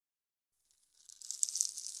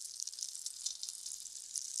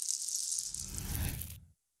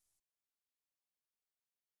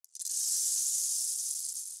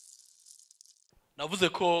navuze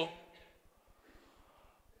ko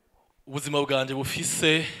ubuzima bwanje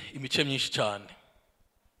bufise imice myinshi cyane.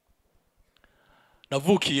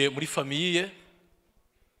 Navukiye muri famiye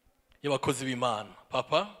y'abakozi b'Imana.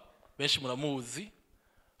 Papa benshi muramuzi,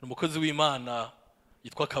 ni umukozi w'Imana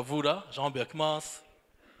yitwa Kavura Jean Berkmans.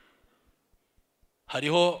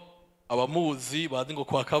 Hariho abamuzi bazi ngo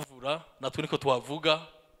kwa Kavura, natwe niko tuhavuga.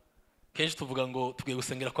 Kenshi tuvuga ngo tugiye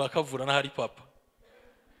gusengera kwa Kavura na hari papa.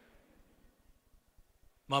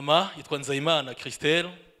 Mama yitwa Nzeyimana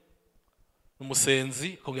Christelle,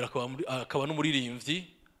 umusenzi kongera akaba n'umuririmbyi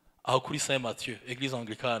aho kuri Saint Mathieu, Église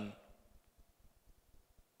anglicane.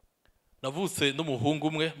 Navutse n'umuhungu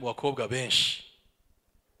umwe mu bakobwa benshi.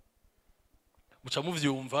 Muca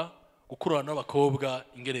muvyumva gukurana n'abakobwa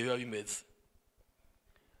ingere biba bimeze.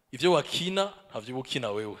 Ivyo wakina ntavyo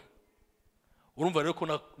bukina wewe. Urumva rero ko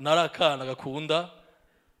narakana gakunda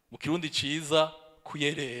mu kirundi ciza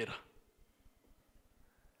kuyerera.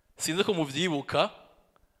 Sinze ko muvyibuka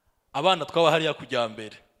abana twaba hariya kujya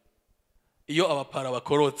mbere. Iyo abapara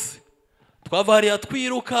bakorotse twava hariya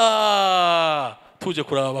twiruka tuje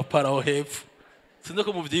kuraba abapara aho hepfo. Sinze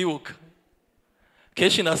ko muvyibuka.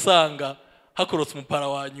 Kenshi nasanga hakorotse umupara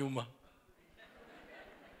wa nyuma.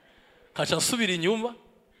 Kaca nsubira inyuma.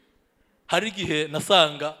 Hari igihe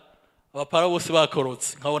nasanga abapara bose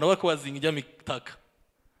bakorotse nkabona bariko bazinga ijya mitaka.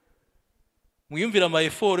 Mwiyumvira ama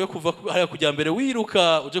effort yo kuva hariya kujya mbere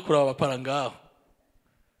wiruka uje kuraba abapara ngaho.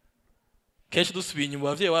 Kenshi dusubiye inyuma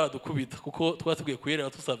abavyeyi baradukubita kuko twatubwiye kuyerera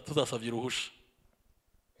tuzasavye uruhusha.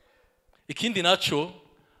 Ikindi naco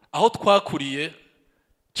aho twakuriye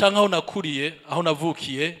canke aho nakuriye, aho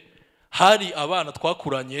navukiye, hari abana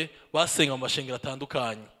twakuranye basenga mu mashengero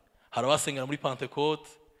atandukanye. Hari abasengera muri Pentecote,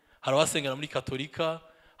 hari abasengera muri Katolika,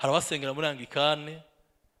 hari abasengera muri Anglikane.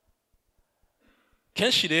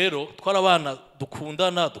 Kenshi rero twari abana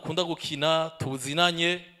dukunda gukina,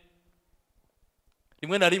 tuzinanye.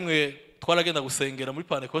 Rimwe na rimwe twaragenda gusengera muri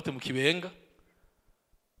Pentecote mu Kibenga.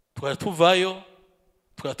 Tuvayo,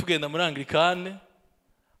 tugenda muri Anglikane.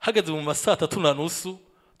 Hageze mu masaa 3:30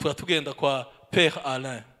 tugenda kwa Père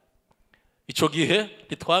Alain. Ico gihe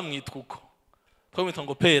ntitwamwitwa uko. Twamwita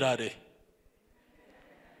ngo Père Alain.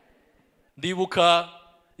 Ndibuka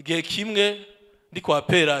igihe kimwe ndi kwa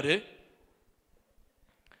Père Alain.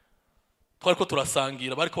 Twariko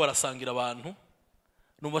turasangira, bariko barasangira abantu.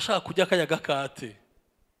 Numva ashaka kujya kajya gakate.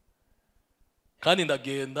 Kandi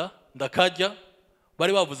ndagenda, ndakajya.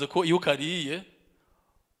 Bari bavuze ko iyo ukariye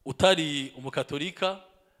utari umukatolika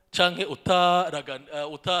canke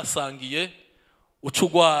utasangiye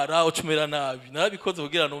ucugwara ucumera nabi. Narabikoze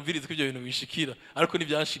kugira numvirize ko ibyo bintu bishikira, ariko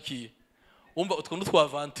nivyanshikiye. Umva utwo twa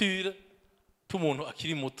aventure tumuntu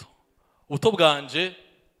akiri muto. Ubuto bwanje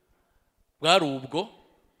bwari ubwo,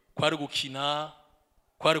 kwari gukina,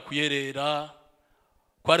 kwari kuyerera,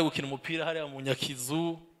 kwari gukina umupira hariya mu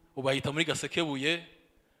Nyakizu, ubahita muri Gasekebuye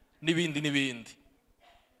n'ibindi.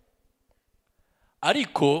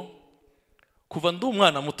 Ariko kuva ndi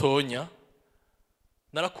umwana mutonya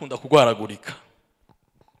narakunda kugwaragurika.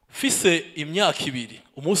 Fise imyaka 2,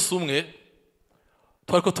 umunsi umwe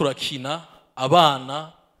twariko turakina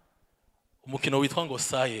abana umukino witwa ngo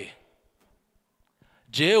saye.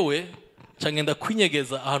 Jewe cangenda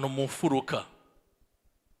kwinyegeza ahantu mu mfuruka.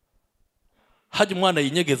 Haje umwana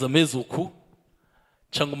yinyegeza ameze uku,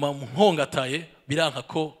 canguma nkongataye biranka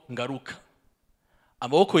ko ngaruka.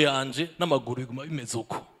 Amaboko yanje n'amaguru biguma bimeze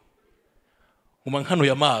uko. Nguma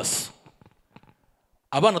nkanuye amaso.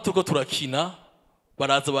 Abana turiko turakina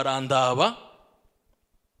baraza barandaba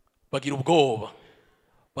bagira ubwoba.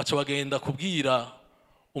 Baca bagenda kubwira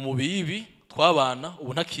umubibi twabana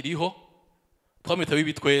ubu ntakiriho. Twamita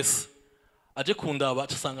bibi twese. Aje kundaba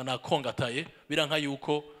acasanga nakongataye biranka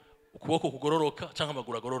yuko ukuboko kugororoka canke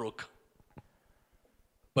amaguru agororoka.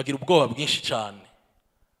 Bagira ubwoba bwinshi cyane.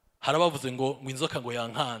 Harabavuze ngo inzoka ngo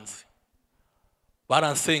yankanze.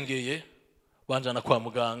 Baransengeye banjana kwa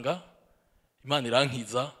muganga, Imana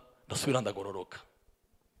irankiza ndasubira ndagororoka.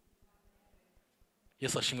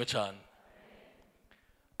 Yesu ashimwe cyane.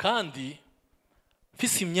 Kandi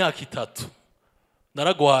mfise imyaka 3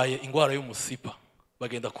 naragwaye ingwara y'umusipa.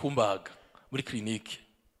 Bagenda kumbaga muri clinique.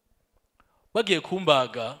 Bagiye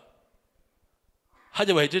kumbaga,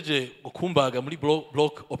 hajya bahejeje gukumbaga muri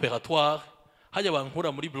bloc opératoire, hajya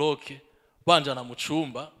bankura muri bloc banjana mu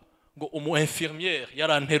cumba ngo umu infirmière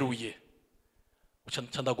yaranteruye.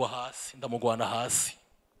 Ndagwa hasi, ndamugwana hasi.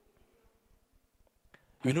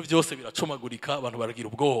 Ibintu byose biracomagurika, abantu baragira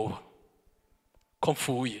ubwoba ko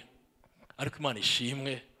mfuye. Ariko Imana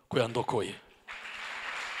ishimwe ko yandokoye.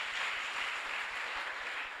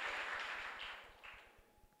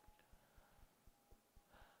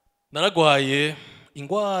 Naragwaye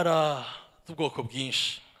ingwara z'ubwoko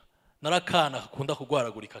bwinshi narakana akunda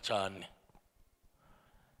kugwaragurika cyane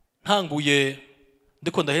ntanguye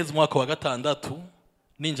ndiko ndaheza umwaka wa gatandatu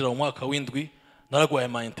ninjira mu mwaka w'indwi naragwaye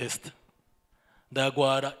mind test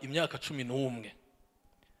ndagwara imyaka 11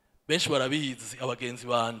 benshi barabizi abagenzi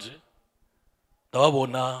banje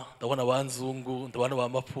ndabona banzungu ndabona ba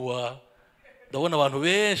mapua ndabona abantu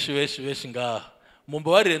benshi ngaha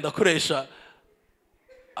mumbabarire ndakoresha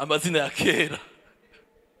amazina ya kera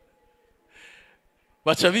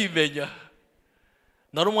baca bimenya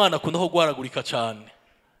nari umwana akunda kugwaragurika cyane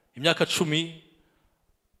imyaka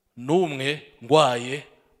 11 ngwaye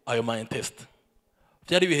ayo mind test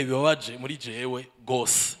byari bihe bibabaje muri jewe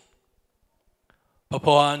gose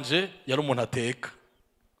papa wanje yari umuntu ateka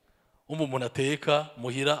umuntu ateka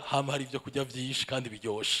muhira hama hari ibyo kujya byinshi kandi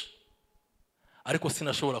biryoshe ariko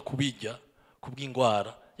sinashobora kubijya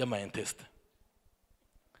kubw'ingwara ya mind test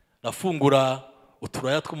nafungura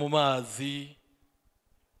uturaya two mu mazi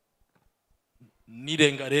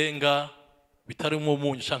nirengarenga bitarimo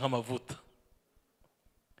umunyu canke amavuta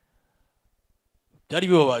byari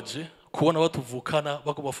bibabaje kubona batuvukana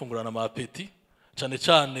bako bafungurana amapeti cyane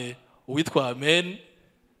cyane uwitwa Amen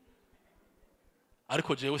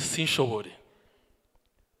ariko jewe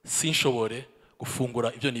sinshobore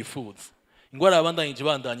gufungura ibyo nifuza ingwara yabandanyije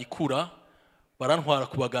bandanye ikura barantwara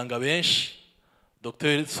ku baganga benshi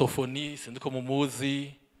Dr Sofoni sindiko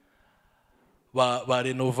mumuzi ba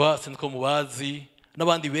Renova sindiko mubazi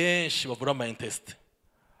n'abandi benshi bavura mind test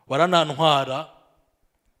baranantwara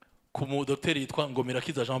ku mu docteur yitwa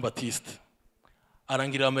Ngomirakiza Jean Baptiste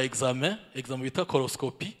arangirira ama examen bita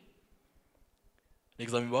coloscopie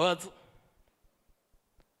examen babaza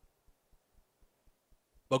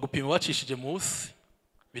bagupima bacishije musi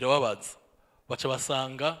birababaza baca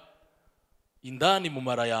basanga indani mu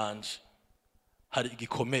mara yanje hari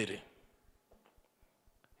igikomere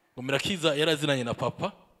Ngomirakiza yarazinanye na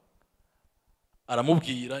papa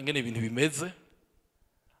aramubwira ingene ibintu bimeze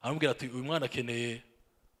aramubwira ati uyu mwana akeneye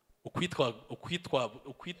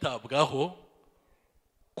ukwitabwaho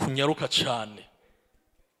kunyaruka cyane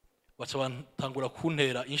baca bantangura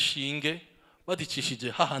kuntera inshinge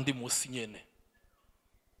badicishije hahandi musi nyene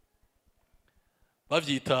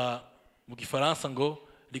bavyita mu gifaransa ngo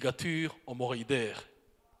ligature hémorroïdaire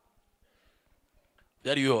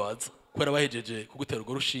byari bibabaza kubera bahejeje kugutera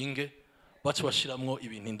urwo rushinge baca bashiramwo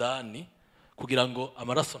ibintu indani kugira ngo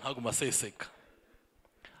amaraso ntaguma aseseka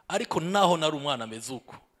ariko naho nari umwana ameze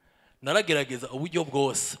uko naragerageza uburyo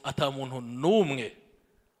bwose ata muntu numwe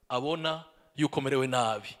abona yuko merewe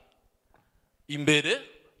nabi imbere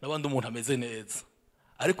nabandi umuntu ameze neza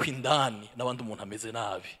ariko indani nabandi umuntu ameze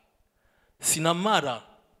nabi sinamara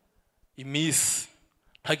imisi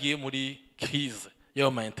ntagiye muri crise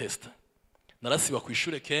y'aba mind test narasiba ku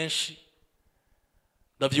ishure kenshi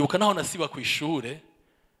ndavyibuka naho nasiba ku ishure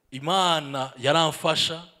Imana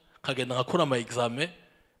yaramfasha kagenda nkakora ama examen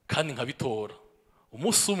kandi nkabitora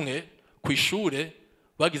umunsi umwe ku ishure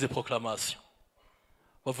bagize proclamation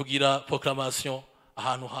bavugira proclamation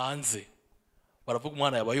ahantu hanze baravuga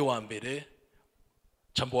umwana yabaye wa mbere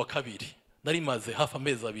cambo wa kabiri nari maze hafi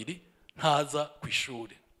amezi 2 ntaza ku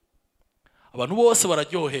ishure abantu bose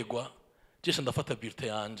bararyoherwa jesha ndafata bulletin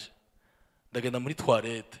yanje ndagenda muri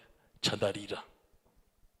toilette candarira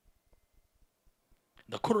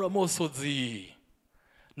ndakorora mosozi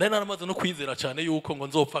nari naramaze no kwizera cyane yuko ngo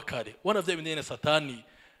nzopfa kare wana vya bindene satani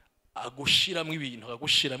agushiramwe ibintu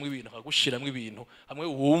hamwe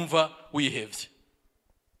wumva wihevye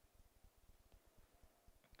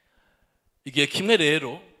igihe kimwe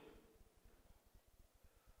rero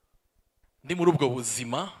ndi muri ubwo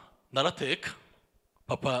buzima narateka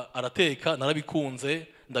papa arateka narabikunze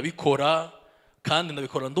ndabikora kandi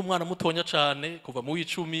ndabikora ndi umwana mutonya cyane kuva mu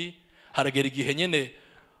 10 haragera igihe nyene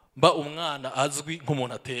mba umwana azwi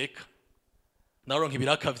nk'umuntu ateka naronka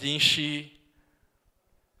ibiraka byinshi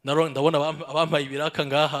ndabona abampaye ibiraka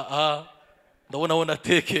ngaha ndabona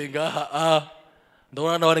atekeye ngaha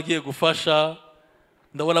ndabona n'abaragiye gufasha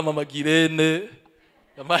ndabona mama Girene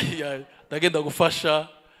yamahiye ndagenda gufasha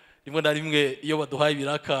rimwe na rimwe iyo baduhaye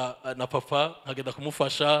ibiraka na papa nkagenda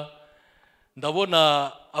kumufasha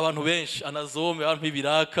ndabona abantu benshi anazome abantu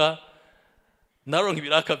ibiraka naronka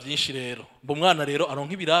ibiraka byinshi rero mbo mwana rero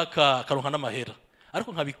aronka ibiraka akaronka n'amahera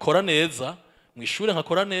ariko nkabikora neza mu ishure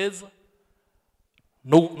nkakora neza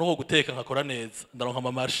no guteka nkakora neza ndaronka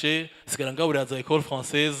ama marché sigara ngaburira za école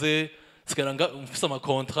française sigara mfise ama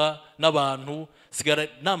contrat n'abantu sigara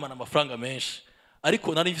namana amafaranga menshi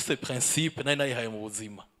ariko nari mfise principe nari nayihaye mu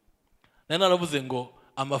buzima nari naravuze ngo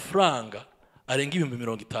amafaranga arenga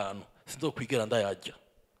 50,000 sinzokwigera ndayarya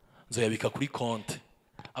nzoyabika kuri konte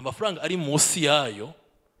amafaranga ari munsi yayo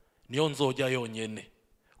niyo nzojya yonyene,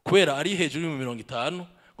 kubera ari hejuru y'50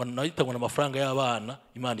 ngo nahitangwa amafaranga y'abana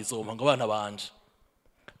Imana izompa ngo abana banje,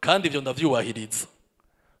 kandi ivyo ndavyubahiriza.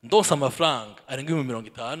 Ndonsa amafaranga arenga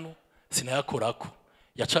 50 sinayakorako,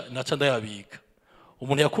 naca ndayabika.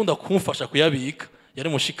 Umuntu yakunda kumfasha kuyabika yari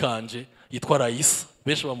mushikanje yitwa Raisa,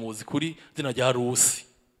 benshi bamuzi kuri zina rya Rusi.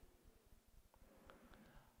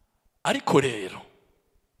 Ariko rero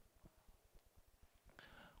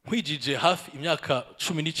nkwijije hafi imyaka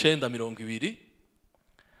 19-20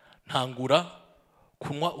 ntangura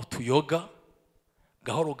kunywa utuyoga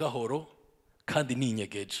gahoro gahoro kandi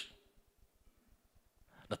ninyegeje.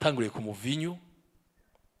 Natanguriye ku muvinyu,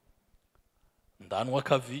 ndanwa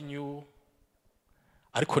akavinyu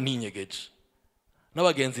ariko ninyegeje.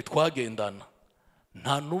 N'abagenzi twagendana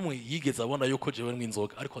nta numwe yigeze abona yuko jewe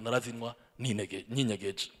n'inzoga, ariko narazinwa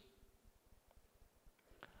ninyegeje.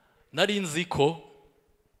 Nari nzi ko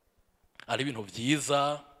ari ibintu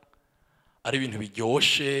byiza, ari ibintu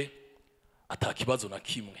biryoshe, atakibazo na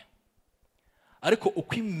kimwe. Ariko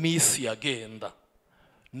uko iminsi yagenda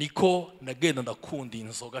niko nagenda ndakunda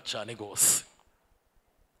inzoga cyane gose.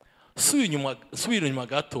 Subira inyuma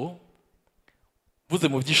gato, vuze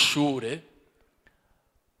mu by'ishure,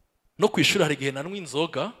 no kwishura hari igihe nanwa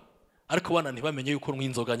inzoga ariko bana ntibamenye yuko nwa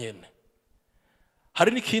inzoga nyene.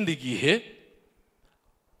 Hari n'ikindi gihe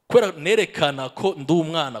kwera nerekana ko ndi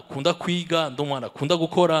umwana akunda kwiga, ndi umwana akunda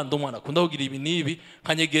gukora, ndi umwana akunda kugira ibi nibi,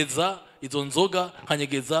 nkanyegeza izo nzoga,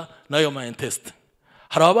 nkanyegeza nayo mind test.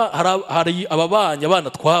 Hari ababanya abana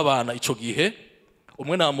twabana ico gihe,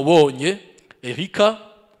 umwe namubonye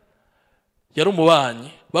Erika yari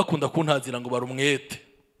umubanyi, bakunda kuntazira ngo barumwete.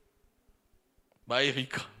 Ba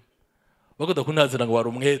Erika bakunda kuntazira ngo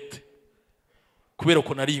barumwete kubera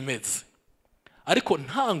ko nari imeze. Ariko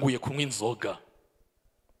ntanguye kunywa inzoga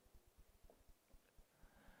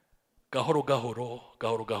gahoro gahoro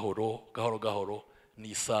gahoro gahoro gahoro gahoro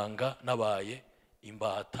nisanga nabaye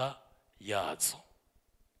imbata yazo.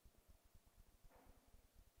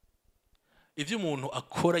 Ivyo umuntu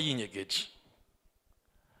akora yinyegeje,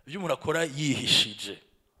 ivyo umuntu akora yihishije,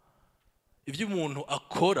 ivyo umuntu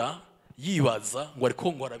akora yibaza ngo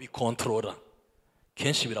ariko ngo arabikontrola,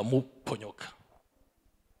 kenshi biramuponyoka.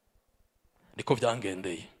 Niko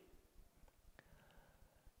byangendeye.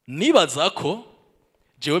 Nibaza ko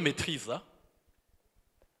jewe maîtriza,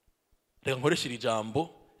 reka nkoresheje ijambo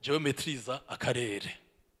jewe maîtriza akarere,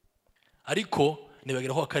 ariko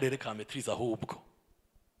nibagira ko akarere ka maîtriza ahubwo.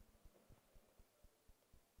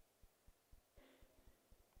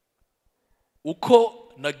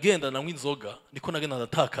 Uko nagenda nanywa inzoga niko nagenda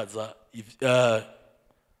ndatakaza,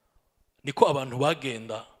 niko abantu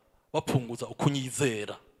bagenda bapunguza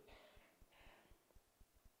ukunyizera.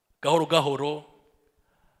 Gahoro gahoro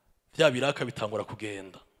vya biraka bitangura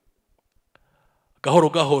kugenda, gahoro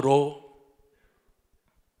gahoro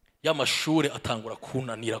y'amashure atangura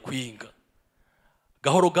kunanira kwinga,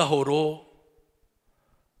 gahoro gahoro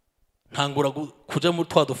ntangura kuja mu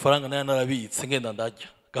twa dufaranga nari narabitse ngenda ndarya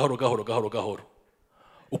gahoro gahoro gahoro gahoro.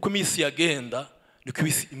 Uko iminsi yagenda niko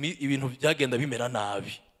ibintu byagenda bimera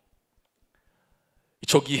nabi.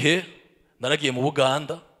 Ico gihe naragiye mu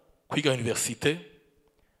Buganda kwiga universite,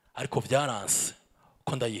 ariko vyaranse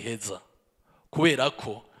ko ndayiheza kubera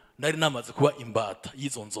ko nari namaze kuba imbata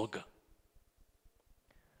y'izo nzoga.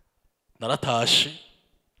 Naratashe,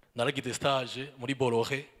 naragize stage muri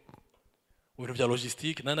Borohe mu bintu bya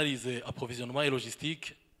logistique, narize approvisionnement et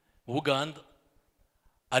logistique mu Buganda,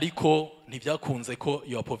 ariko ntivyakunze ko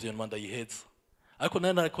iyo approvisionnement ndayiheza. Ariko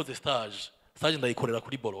nari narakoze stage ndayikorera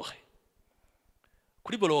kuri Borohe.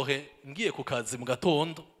 Kuri Borohe ngiye ku kazi mu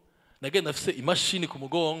gatondo, nagenda afise imashini ku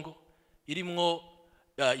mugongo irimwo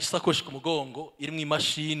isakoshi ku mugongo irimwo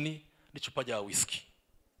imashini n'icupa rya whisky.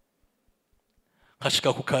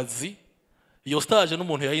 Nkashika ku kazi, iyo stage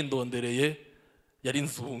n'umuntu yayindondereye yari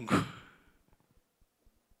nzungu.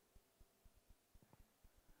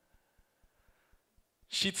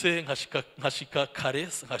 Shitse nkashika kare,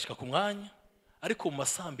 nkashika ku mwanya, ariko mu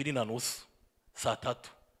masaa 2:30 saa 3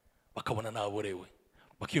 bakabona naborewe,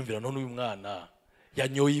 bakiyumvira none uyu mwana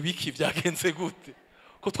yanyoye ibiki, byagenze gute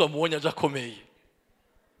ko twamubonye aje akomeye.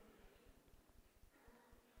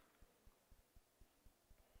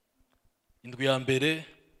 Indwi ya mbere,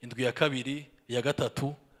 indwi ya kabiri, ya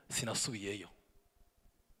gatatu sinasubiyeyo.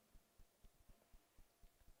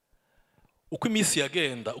 Uko iminsi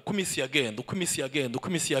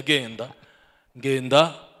yagenda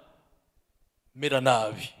ngenda mera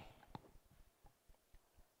nabi.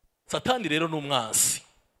 Satani rero n'umwansi,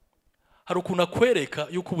 hari ukuntu akwereka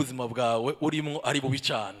yuko ubuzima bwawe urimo ari bubi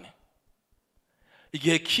cyane.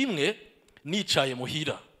 Igihe kimwe nicaye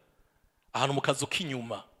muhira ahantu mu kazu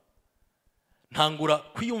k'inyuma ntangura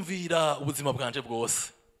kwiyumvira ubuzima bwanje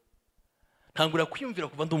bwose, ntangura kwiyumvira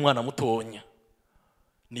kuva ndi umwana mutonya,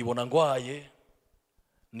 nibona ngwaye,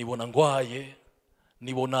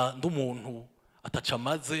 nibona ndi umuntu ataca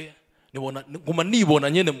amaze, nguma nibona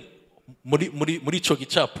nyene muri ico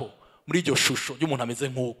gicapo, muri iryo shusho y'umuntu ameze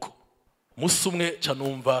nk'uko. Musi umwe ca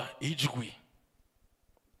numva ijwi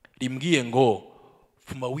rimbwiye ngo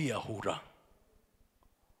fuma wiyahura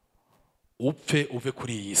upfe uve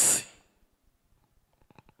kuri iyi si.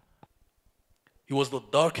 It was the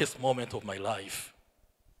darkest moment of my life.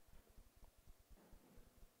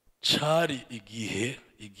 Cari igihe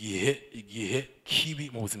kibi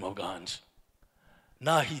mu buzima bwanje.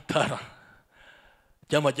 Nahitara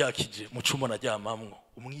ryama ryakije mu cuma naryamamwo,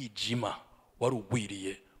 umwijima wari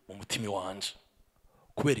ugwiriye mu mutima wanje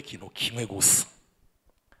kubera ikintu kimwe gusa,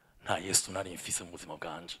 nta Yesu nari mfise mu buzima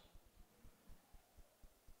bwanje.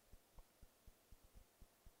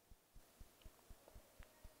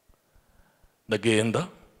 Ndagenda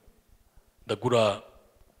ndagura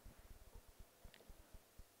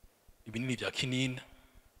ibinini vya kinini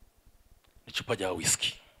n'icupa rya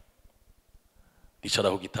whisky,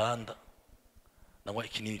 ndicara ku gitanda nanywa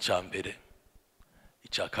ikinini ca mbere,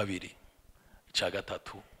 ica kabiri, ica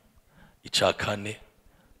gatatu, ica kane,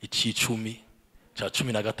 ic'icumi, ica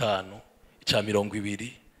 15, ica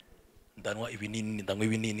 20, ndanywa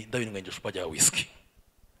ibinini ndabinwa iryo cupa rya whisky,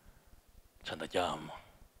 ca ndaryama.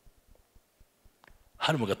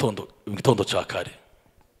 Hari mu gitondo ca kare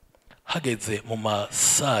hageze mu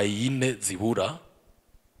masaa 4 zibura,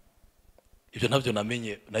 ivyo ntavyo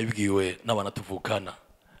namenye, nabibwiwe n'abana tuvukana,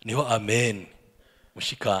 niho amen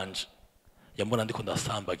mushikanje yambona ndiko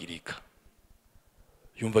ndasambagirika,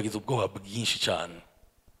 yumvagiza ubwoba bwinshi cyane,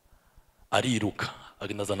 ariruka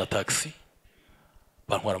agenda azana taxi,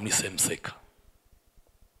 bantwara muri semuseka,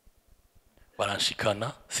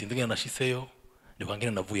 baranshikana, sindi ngene nashiseyo, niho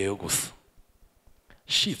ngene navuyeyo gusa.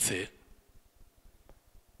 Shitse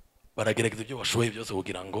baragerageza ibyo bashoboye byose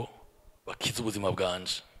kugira ngo bakize ubuzima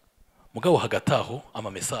bwanje. Mugabo hagati aho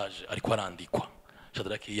ama message ariko arandikwa,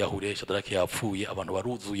 Chadrack yahure, Chadrack yapfuye, abantu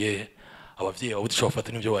baruzuye, abavyeyi babuze ico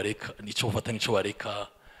bafata n'ibyo bareka, nico bareka,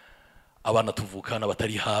 abana tuvukana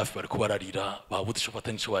batari hafi bariko bararira, babuze ico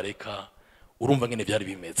bafata n'ico bareka. Urumva ngene byari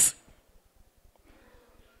bimeze.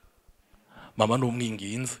 Mama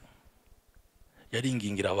n'umwinginze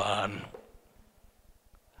yaringingira abantu,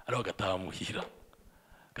 ariho gatamuhira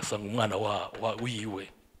gasanga umwana wiwe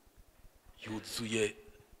yuzuye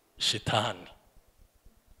shetani.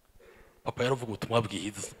 Papa yaravuga ubutumwa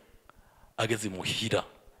bwiza, ageze muhira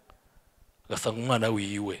gasanga umwana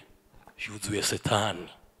wiwe yuzuye setani.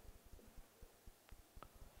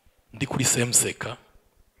 Ndi kuri semuseka,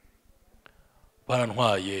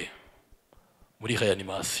 barantwaye muri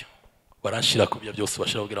reanimation, baranshira ku bya byose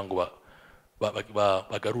bashira kugira ngo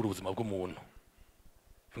bagarure ubuzima bw'umuntu,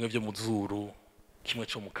 bimwe byo mu zuru, kimwe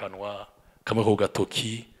cyo mu kanwa, kamwe ko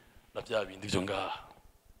gatoki na bya bindi byo ngaha.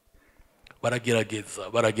 Baragerageza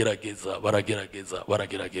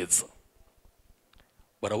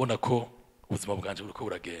barabona ko ubuzima bwanje buriko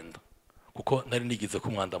buragenda, kuko nari nigize ko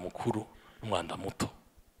umwanda mukuru n'umwanda muto.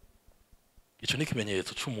 Ico ni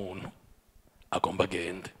ikimenyetso c'umuntu agomba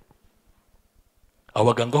gende. Abo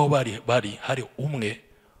baganga aho bari hari umwe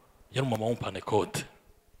yari umama w'umupanekote,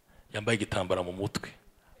 yambaye igitambara mu mutwe,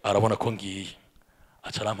 arabona ko ngiye,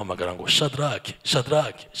 aca arampamagara ngo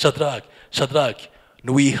Chadrack,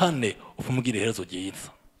 niwihane uvumugire iherezo ryiza.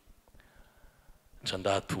 Nca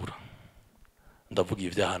ndatura ndavuga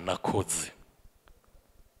ibyaha nakoze,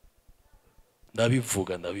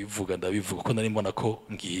 ndabivuga ko nari mbona ko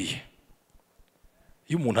ngiye.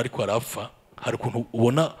 Iyo umuntu ariko arapfa, hari ukuntu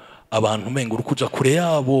ubona abantu umenga uri kuja kure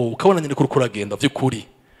yabo, ukabona nyine ko uriko uragenda vy'ukuri,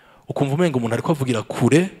 ukumva umenga umuntu ariko avugira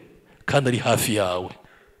kure kandi ari hafi yawe.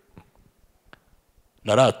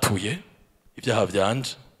 Naratuye ibyaha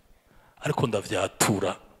byanje, ariko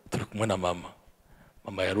ndavyatura turi kumwe na mama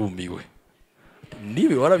yarumiwe.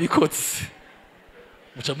 Niwe warabikotse,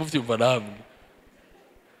 muca muvyumva namwe.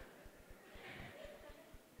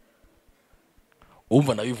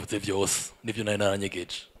 Umva nabivuze byose nivyo nari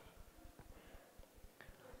naranyegeje.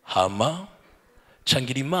 Hama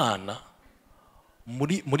cangira Imana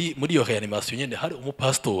muri iyo reanimation nyene, hari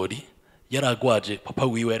umupastori yaragwaje papa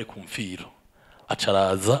wiwe yari kumfiro,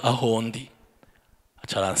 acaraza aho ndi,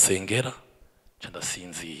 acaransengera,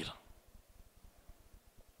 candasinzira.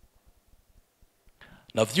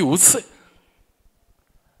 Navyutse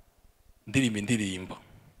indirimbo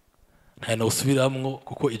nta nawusubiramwo,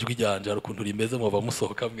 kuko ijwi ryanje ari ukuntu rimeze mwava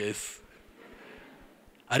musohoka mwese.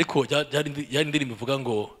 Ariko yari indirimbo ivuga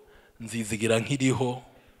ngo nzizigira nkiriho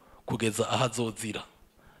kugeza aho azozira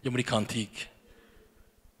yo muri kantike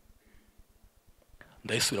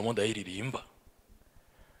ndayisubiramo ndayiririmba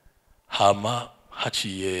hama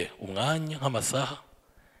haciye umwanya nk'amasaha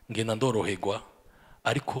ngenda ndoroherwa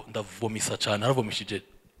ariko ndavomisa cyane naravomishije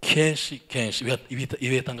kenshi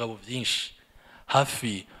ibiheta ngabo byinshi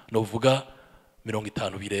hafi novuga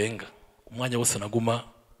 50 birenga umwanya wose naguma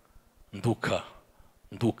nduka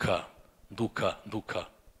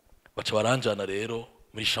baca baranjana rero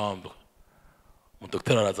muri chambre mu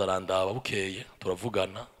docteur araza arandaba bukeye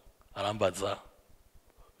turavugana arambaza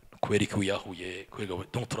kubera iki uyahuye kwega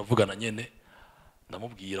donc turavugana nyene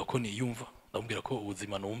ndamubwira ko niyumva ndamubwira ko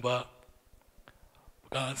ubuzima numva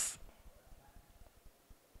bwase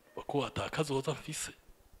bako atakazoza mfise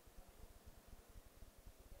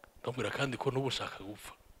ndamubwira kandi ko n'ubushaka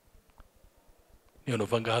gupfa niyo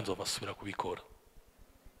nova ngahanzo basubira kubikora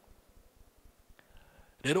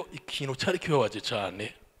rero ikintu cyari kibabaje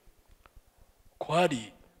cyane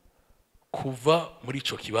kwari kuva muri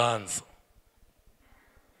ico kibanza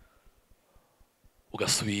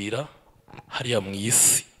ugasubira hariya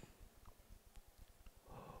mwisi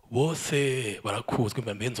bose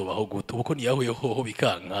barakuzwe mbe nzo baho gute uko niyahuye hoho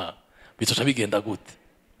bikanka bicoca bigenda gute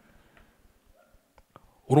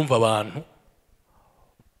urumva abantu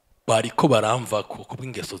bariko baramva ko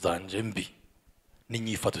kubw'ingeso zanje mbi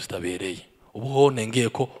n'inyifato zitabereye ubu hone ngiye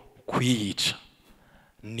ko kwiyica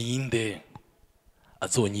ninde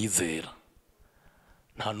azonyizera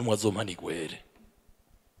nta numwe azompanigwere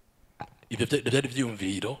ibyo byari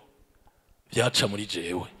byumviro byaca muri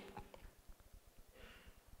jewe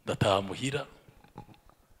ndataha muhira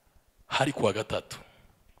hari kuwa gatatu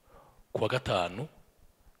kuwa gatanu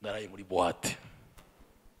naraye muri boîte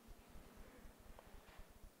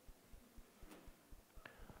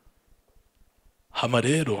hama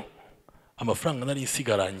rero amafaranga nari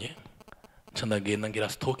isigaranye nca ndagenda ngira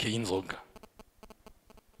stock y'inzoga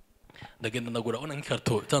ndagenda ndagura ona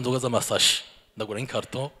nk'ikarto zanzoga z'amasashi ndagura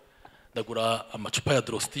nk'ikarto ndagura amacupa ya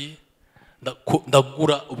drosti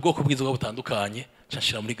ndagura ubwoko bw'inzoga butandukanye nca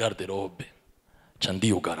nshira muri garde-robe nca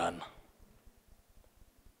ndiyugarana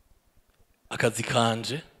akazi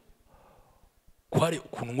kanje kwari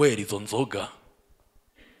kunywera izo nzoga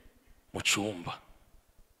mu cumba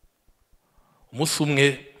umunsi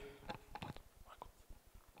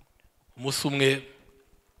umwe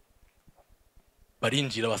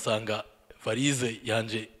barinjira basanga varize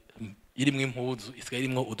yanje irimwe impuzu isigaye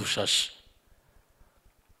irimwo udushashi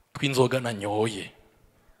tw'inzoga nanyoye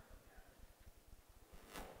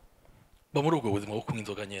ba muri ubwo buzima bwo kunywa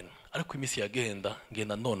inzoga nyene ariko imisi yagenda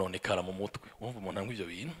ngenda nononekara mu mutwe urumva umuntu anywa ivyo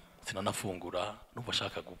bintu sinanafungura numva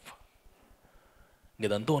ashaka gupfa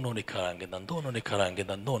ngenda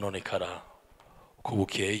ndononekara uko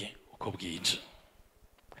bukeye uko bwije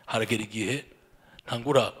haragera igihe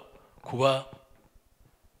ntangura kuba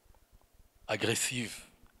aggressive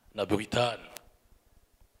na brutal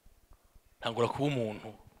ntangura kuba umuntu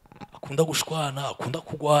akunda gushwana akunda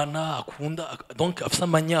kugwana donc afisa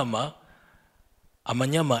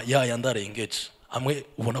amanyama yaya ndarengeje amwe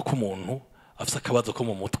ubona ko umuntu afisa akabazo ko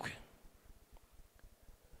mu mutwe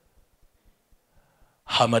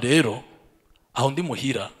hama rero aho ndi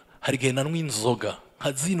muhira hari igihe nanwa inzoga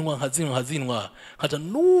nkazinwa nkaja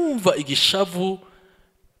numva igishavu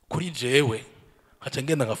kuri jewe nkaca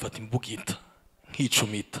ngenda ngafata imbugita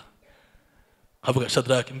nkicumita nkavuga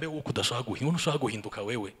Chadrack mbe uko udashaka guhinduka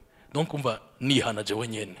wewe donc umva nihana jewe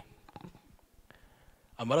nyene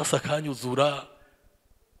amaraso akanyuzura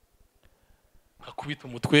nkakubita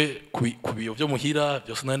umutwe ku biyo byo muhira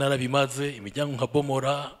byose nari narabimaze imiryango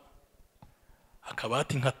nkabomora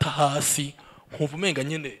akabati nkata hasi nkumva umenga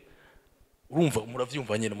nyene urumva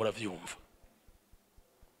muravyumva nyene muravyumva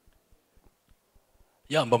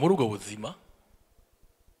yamba muri ubwo buzima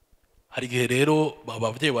hari igihe rero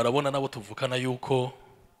abavyeyi barabona nabo tuvukana yuko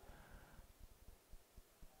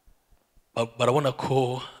barabona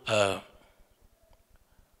ko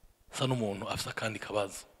sa n'umuntu afise akandi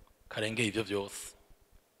kabazo karengeye ivyo vyose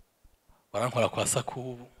barankora kwa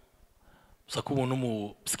Sakubu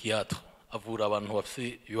n'umu psychiatre avura abantu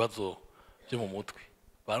bafise ibibazo byo mu mutwe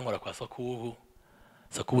barankora kwa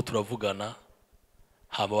Sakubu turavugana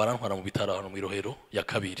hama barantwara mu bitaro hano mu Irohero ya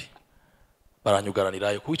kabiri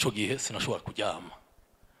baranyugaranirayo kuko ico gihe sinashobora kuryama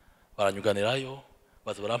baranyuganirayo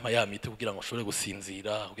baza barampa ya miti kugira ngo nshobore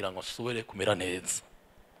gusinzira kugira ngo nshobore kumera neza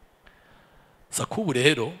Sakubu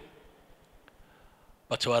rero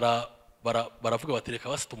baca baravuga batereka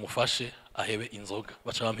basi tumufashe ahebe inzoga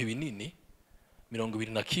baca bampa ibinini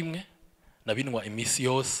 21 na binwa imisi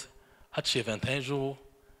yose haciye 21 jours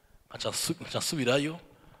nca nsubirayo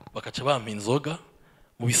bakaca bampa inzoga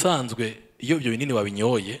mu bisanzwe iyo ibyo binini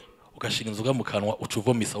wabinyoye ugashira inzoga mu kanwa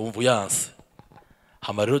ucuvomisa wumva uyanse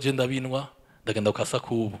hama rero je ndabinwa ndagenda kukasa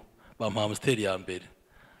kubu bampa amsteri ya mbere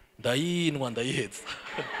ndayinwa ndayiheza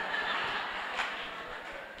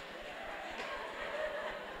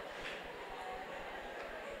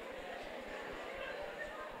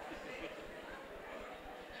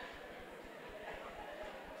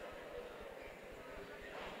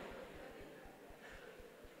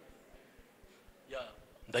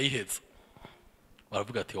ndayiheza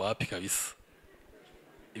baravuga ati wapi kabisa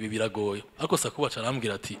ibi biragoye ariko sakuba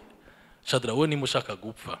carambwira ati Chadrack wowe nimba ushaka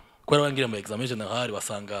gupfa kubera bangira mu examen general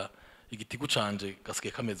basanga igitigu canje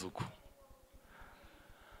gasigaye kameze uko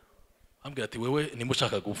ambwira ati wewe nimba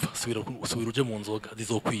ushaka gupfa subira uje mu nzoga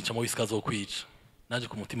zizokwica mu bisika zokwica naje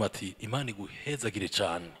ku mutima ati Imana iguhezagire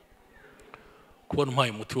cyane kubona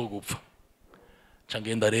umpaye umuti wo gupfa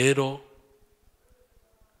cangenda rero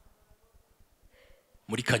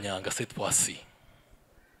muri Kanyanga cette fois-ci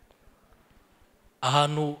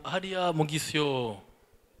ahantu hariya mu gisyo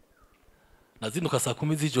nazinduka saa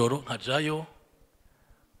 10 z'ijoro nkajayo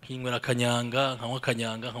nkinywera Kanyanga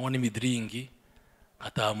nkanywa n'imidringi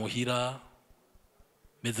nkataha muhira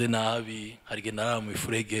meze nabi harige narara mu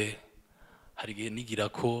ifurege harige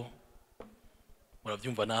nigira ko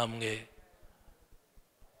muravyumva namwe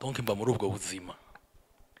donc mba muri ubwo buzima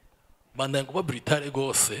banda ngo ba brutale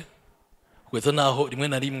gose kweza naho rimwe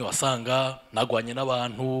na rimwe wasanga nagwanye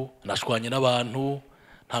n'abantu nashwanye n'abantu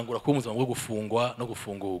ntangura ko umuzima bwo gufungwa no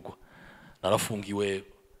gufungurwa narafungiwe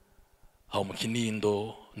aho mu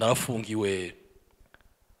Kinindo narafungiwe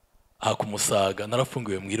aha ku Musaga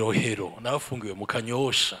narafungiwe mu Irohero narafungiwe mu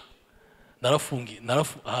Kanyosha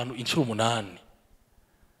ahantu inshuro 8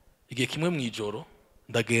 igihe kimwe mu ijoro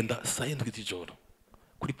ndagenda saa 7 z'ijoro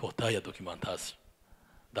kuri portail ya documentation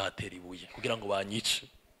ndatera ibuye kugira ngo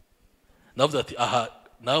banyice navuze ati aha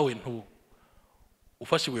nawe ntu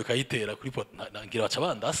ufashe ibuye kayitera kuri ngira baca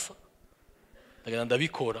bandasa ndagenda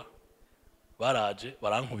ndabikora baraje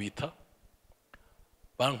barankubita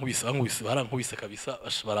barankubise kabisa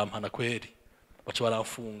barampana kweri baca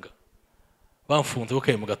baramfunga bamfunze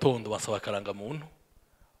bukeye mu gatondo basaba karanga muntu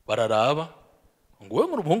bararaba ngo wewe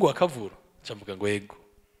muri umuhungu wa Kavura cyamvuga ngo yego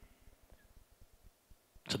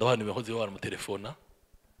cadahana ibihoze bari mu telefona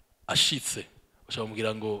ashitse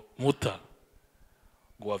bashobora ngo muta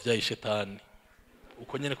ngo wavyaye shetani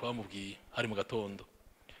uko nyene kwa bamubwiye hari mu gatondo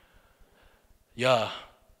ya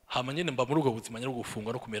hama nyene mba muri ubwo buzima nyene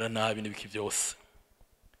gufungwa no kumera nabi n'ibiki byose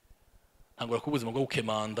ntangura ku buzima bwo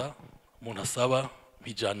gukemanda umuntu asaba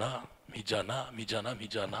mpijana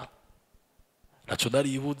naco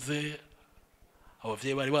naribuze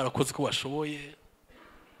abavyeyi bari barakoze ko bashoboye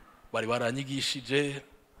bari baranyigishije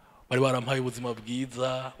bari barampaye ubuzima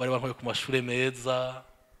bwiza bari barampaye ku mashure meza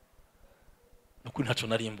nukuri ntaco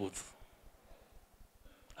narimbuze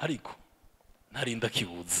ariko narinda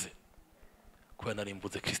kibuze kuba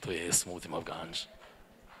narimbuze Kristo Yesu mu buzima bwanje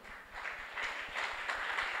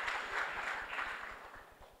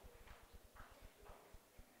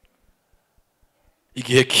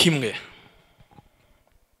igihe kimwe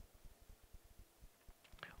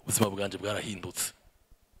ubuzima bwanje bwarahindutse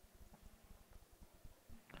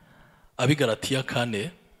Abigalatiya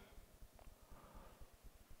 4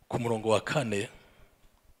 ku murongo wa 4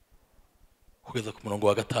 kugeza ku murongo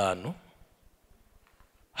wa 5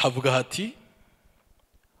 havuga hati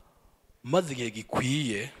maze igihe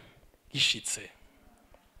gikwiye gishitse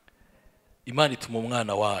Imana ituma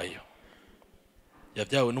umwana wayo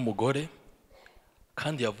yabyawe n'umugore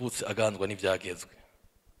kandi yavutse aganzwa n'ivyagezwe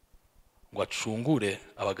ngo acungure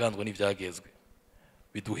abaganzwa n'ivyagezwe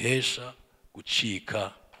biduhesha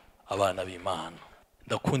gucika abana b'Imana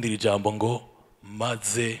ndakundira ijambo ngo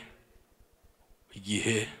maze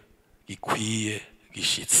igihe gikwiye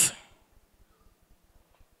gishitse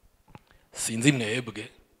sinzi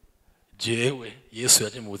mwebwe jewe Yesu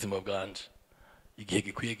yaje mu buzima bwanje igihe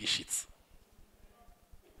gikwiye gishitse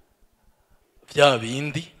vya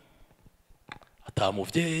bindi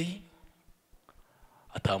atamuvyeyi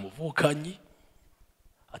atamuvukanyi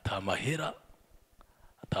atamahera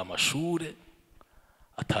atamashure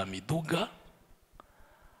atamiduga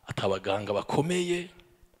atabaganga bakomeye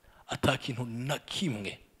atakintu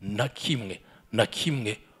na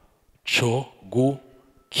kimwe cyo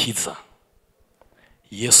gukiza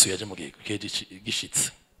Yesu yaje mu gihe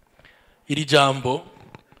gishitse iri jambo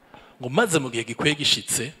ngo maze mu gihe gikwiye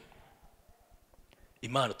gishitse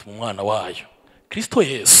Imana tuma umwana wayo Kristo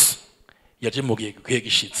Yesu yaje mu gihe gikwiye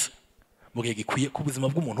gishitse mu gihe gikwiye ku buzima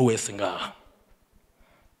bw'umuntu wese ngaha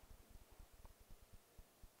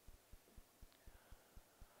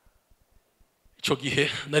ico gihe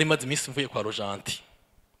nari maze iminsi mvuye kwa Rojanti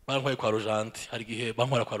bantwaye kwa Rojanti, hari igihe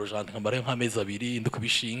bantwara kwa Rojanti nkamara nk'amezi 2 ndi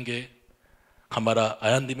kubishinge, nkamara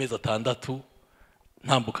ayandi mezi 6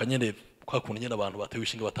 ntambuka nyene kwa kuntu nyene abantu batewe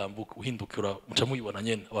ishinge batambuka uhindukira muca muyibona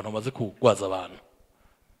nyene abantu bamaze kugwaza abantu.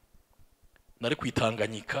 Nari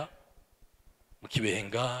kwitanganyika mu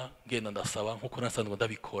Kibenga ngenda ndasaba nkuko nasanzwe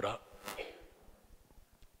ndabikora,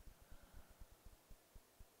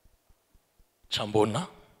 cambona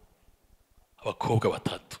abakobwa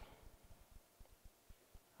 3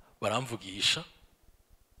 baramvugisha,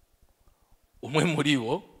 umwe muri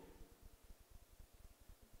bo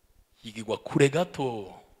yigirwa kure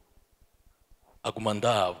gato aguma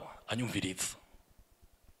ndabo anyumviriza,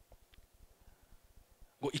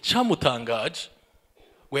 ngo icamutangaje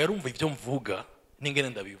ngo yarumva ivyo mvuga n'ingene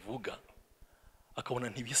ndabivuga akabona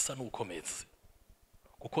ntibisa n'ukomeze,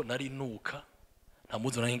 kuko nari nuka nta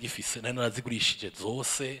muzi nari ngifise, nari narazigurishije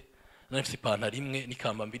zose, nari mfise ipantaro imwe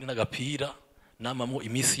n'ikamba mbiri n'agapira namamo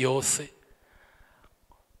imisi yose.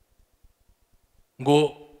 Ngo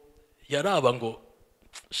yaraba ngo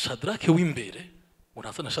Chadrack w'imbere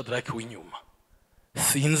urasa na Chadrack w'inyuma,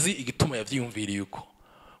 sinzi igituma yavyiyumviriye uko,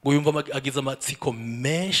 ngo yumva agize amatsiko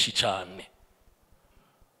menshi cyane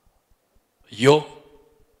yo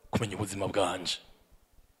kumenya ubuzima bwanje.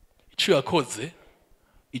 Ico yakoze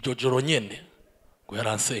iryo joro nyene ngo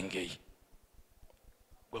yaransengeye,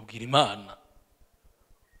 ngo abwira Imana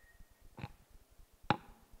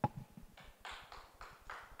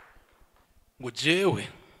ngo jewe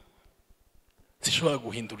sishobora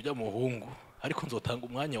guhindura urya muhungu, ariko nzotanga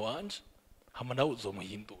umwanya wanje hama nawe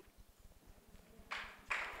uzomuhindura.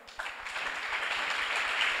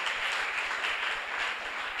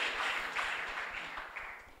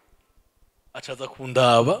 Acaza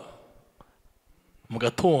kundaba mu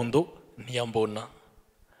gatondo ntiyambona,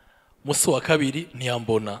 musi wa kabiri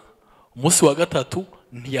ntiyambona, musi wa gatatu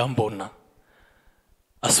ntiyambona,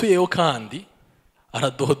 asuyeyo kandi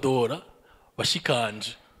aradodora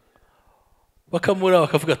bashikanje bakamuraba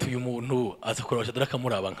bakavuga ati uyu muntu aza kuraba Chadrack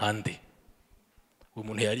amuraba nkande, uyu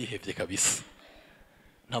muntu yarihevye kabisa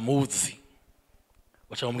ntamuzi.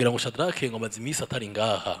 Baca bamubwira ngo Chadrack ngo amaze imisi atari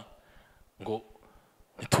ngaha, ngo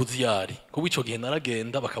ntituzi yari, kuko ico gihe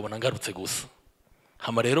naragenda bakabona ngarutse gusa.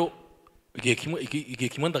 Hama rero igihe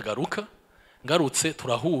kimwe ndagaruka, ngarutse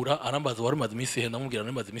turahura arambaza wari umaze imisi he, ndamubwira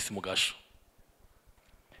nari maze imisi mu gasho.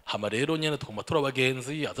 Hama rero nyene twumva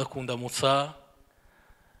turabagenzi, aza kundamutsa.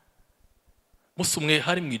 Musi umwe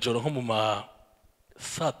hari mwijoro nko mu ma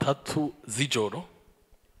 3 z'ijoro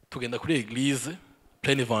tugenda kuri eglise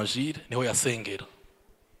Plein Evangile, niho yasengera.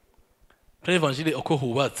 Plein Evangile uko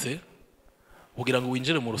hubatse ugira ngo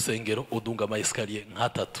winjire mu rusengero udunga ama escalier nka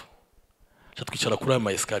 3. Cha twicara kuri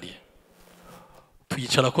ama escalier,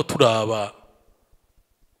 tuyicara ko turaba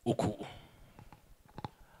uku.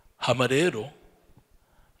 Hama rero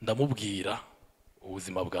ndamubwira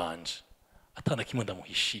ubuzima bwanje atana kimwe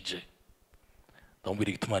ndamuhishije, ndamubwira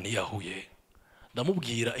igituma niyahuye,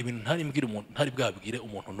 ndamubwira ibintu ntari mbwira umuntu, ntari bwabwire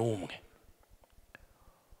umuntu n'umwe.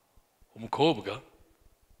 Umukobwa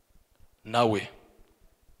nawe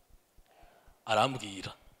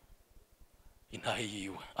arambwira intahe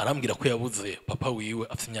yiwe, arambwira ko yabuze papa wiwe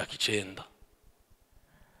afite imyaka 9.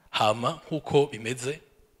 Hama nkuko bimeze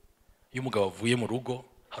iyo umugabo avuye mu rugo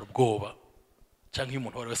hari ubwoba, cyangwa iyo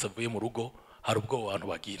umuntu wese avuye mu rugo hari ubwoba abantu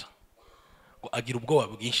bagira, ngo agira ubwoba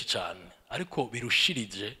bwinshi cyane, ariko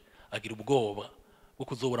birushirije agira ubwoba bwo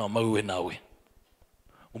kuzobona mama wiwe nawe.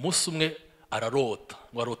 Umunsi umwe ararota,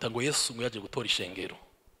 ngo arota ngo Yesu ngo yaje gutora ishengero,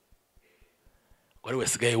 ngo ari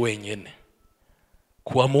wesigaye wenyene.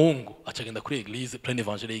 Kuwa Mungu acagenda kuri eglise Plein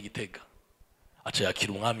Evangile y'Igitega, aca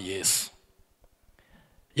yakira umwami Yesu.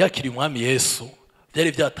 Yakiriye umwami Yesu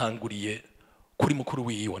byari byatanguriye kuri mukuru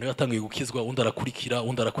wiwe, niwe yatangiye gukizwa, undi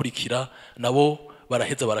arakurikira, nabo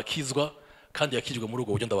baraheza barakizwa, kandi yakijwe muri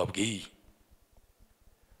ubwo buryo ndababwiye.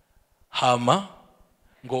 Hama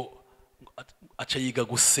ngo aca yiga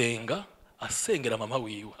gusenga, asengera mama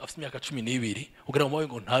wiwe afite imyaka 12 kugira mama wiwe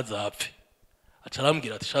ngo ntazapfe. Aca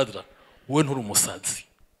arambwira ati Chadrack, wowe nturi umusazi,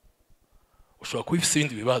 ushobora kuba ufite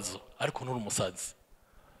ibindi bibazo ariko nturi umusazi.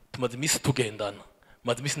 Tumaze imisi tugendana,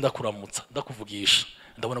 maze imisi ndakuramutsa, ndakuvugisha,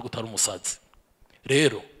 ndabona gutari umusazi.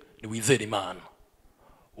 Rero ni wizera Imana,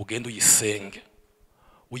 ugende uyisenge,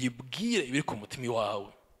 uyibwire ibiri ku mutima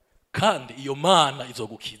wawe, kandi iyo Mana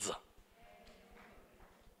izogukiza.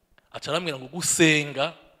 Aca arambwira ngo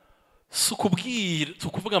gusenga sukubwira,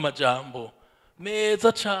 sukuvuga amajambo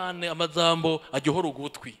meza cyane, amajambo aryohora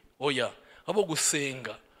ugutwi, oya, abo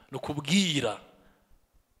gusenga no kubwira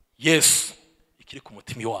Yesu ikiri ku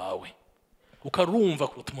mutima wawe, ukarumva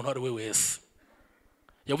kuruta umuntu ari we wese.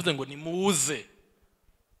 Yavuze ngo nimuze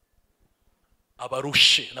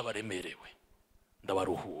abarushe n'abaremerewe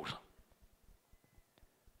ndabaruhura.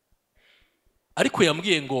 Ariko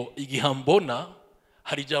yambwiye ngo igihe mbona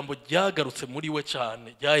hari ijambo ryagarutse muri we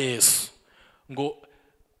cyane rya Yesu, ngo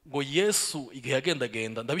Yesu igihe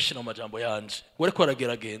yagendagenda, ndabishira mu majambo yanje, ngo ariko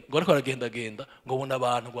aragendagenda ngo bona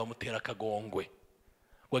abantu ngo bamutera akagongwe,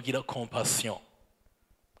 ngo agira compassion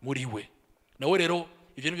muri we. Nawe rero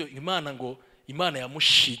ivyo nibyo Imana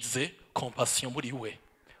yamushize compassion muri we.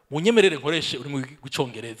 Munyemerere nkoreshe uri mu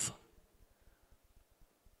Gicongereza.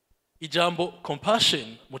 Ijambo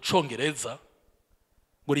compassion mu Congereza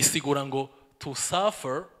ngo risigura ngo to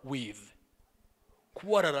suffer with,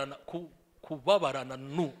 kubabarana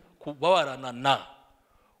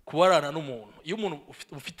n'umuntu. Iyo umuntu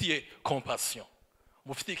ufitiye compassion,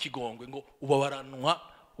 mufitiye ikigongwe, ngo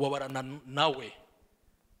ubabarana nawe,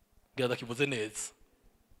 ngira kivuze neza.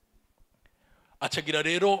 Acagira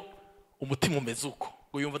rero umutima umeze uko,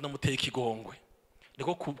 ngo yumva ndamuteye ikigongwe,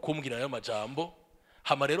 niko kumbwira ayo majambo.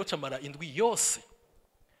 Hama rero camara indwi yose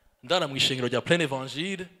ndana mu ishengero rya Plein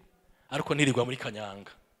Evangile, ariko nirirwa muri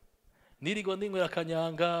kanyanga, nirirwa ndinywera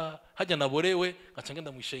kanyanga, hajya naborewe ngaca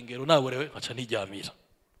ngenda mu ishengero, naborewe ngaca ntiryamira.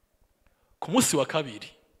 Ku munsi wa kabiri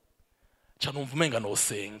ca numva umenga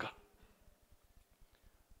nosenga,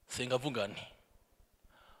 senga avuga nti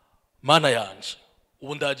Mana yanje,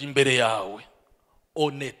 ubu ndaje imbere yawe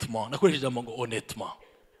honnêtement, nakoresheje ijambo ngo honnêtement,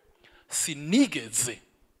 sinigeze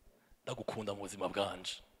ndagukunda mu buzima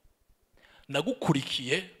bwanje,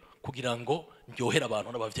 nagukurikiye kugira ngo ndyohere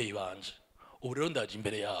abantu n'abavyeyi banje. Ubu rero ndaje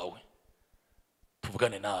imbere yawe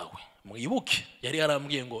tuvugane nawe. Mwibuke yari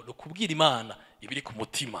yarambwiye ngo kubwira Imana ibiri ku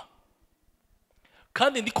mutima,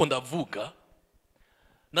 kandi ndiko ndavuga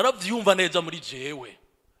naravyumva neza muri jewe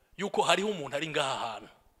yuko hariho umuntu ari ngaha hantu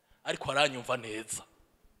ariko aranyumva neza.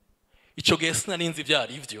 Ico gihe sinarinzi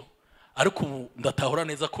ivyari ivyo, ariko ubu ndatahura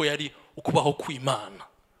neza ko yari ukubaho kw'Imana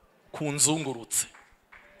kunzungurutse.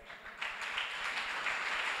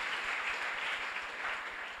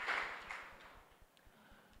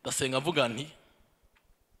 Ndasenga mvuga nti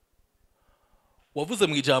wavuze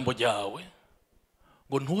mu ijambo ryawe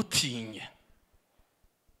ngo ntutinye.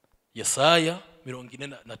 Yesaya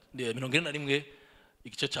 41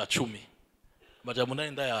 igice ca 10, amajambo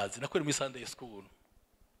nari ndayazi, nakwere muri Sunday school.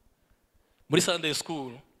 Muri Sunday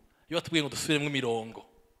school iyo batubwiye ngo dusubiremo imirongo,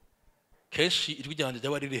 kenshi ijwi ryanje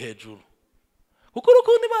ryaba riri hejuru, kuko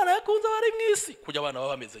urukundo Imana yakunze abari mw'isi kujya abana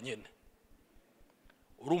baba bameze nyene.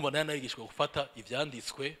 Urumva nayo narigishwe gufata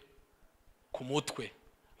ivyanditswe ku mutwe,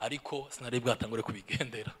 ariko sinari bwatangure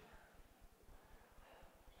kubigendera.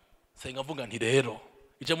 Senga mvuga nti rero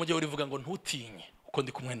ijambo ryawe rivuga ngo ntutinye uko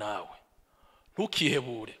ndi kumwe nawe,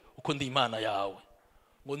 ntukihebure uko ndi Imana yawe,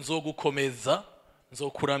 ngo nzogukomeza,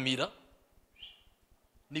 nzokuramira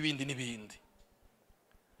n'ibindi n'ibindi.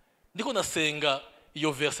 Ndiko nasenga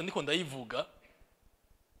iyo verse, ndiko ndayivuga,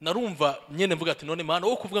 narumva nyene mvuga ati none Mana,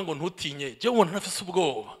 wo kuvuga ngo ntutinye, je wona ntafise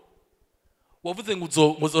ubwoba. Wavuze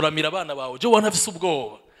ngo uzoramira abana bawe, je wona ntafise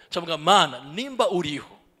ubwoba. Cavuga Mana, nimba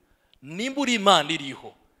uriho, nimba uri Imana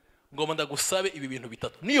iriho, ngoma ndagusabe ibi bintu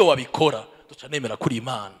bitatu. Niyo wabikora duca nemera kuri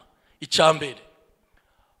Imana. Icambere,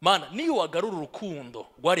 Mana, niyo wagarura urukundo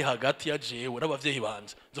rwari hagati ya jewe n'abavyeyi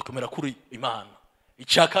banje, nzokomera kuri Imana.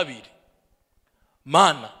 Ica kabiri,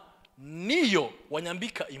 Mana, niyo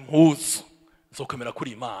wanyambika impuzu, nzokomera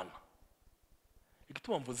kuri Imana.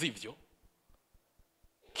 Igituma mvuze ivyo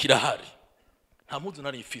kirahari, nta mpuzu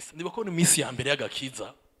nari mfise. Niba ko ni iminsi ya mbere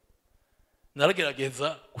y'agakiza,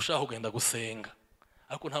 naragerageza gushaka kugenda gusenga,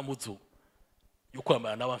 ariko nta mpuzu yo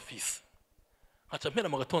kwambara naba mfise. Nkaca mpera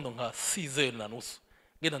mu gatondo nka 6:30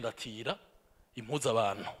 ngenda ndatira impuzu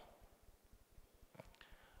abantu,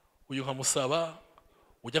 uyu nkamusaba,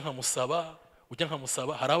 ujya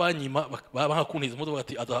nkamusaba, hari abanyima bahakuntiza impuzu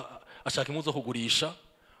bati ashaka impuzu zo kugurisha,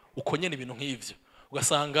 uko nyene ibintu nk'ivyo.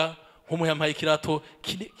 Ugasanga nk'umuntu yamaye ikirato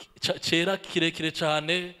cera kirekire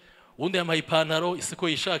cyane, undi yamaye ipantaro isiko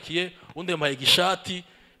yishakiye, undi yamaye igishati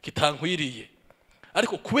kitankwiriye.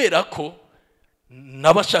 Ariko kubera ko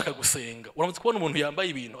nabashaka gusenga, uramutse kubona umuntu yambaye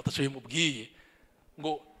ibintu ataco bimubwiye,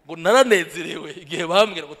 ngo naranezerewe igihe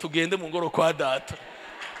bambwira ngo tugende mu ngoro kwa data.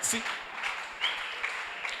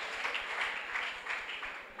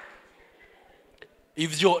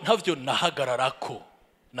 Ivyo ntavyo nahagararako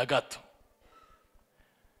na gato.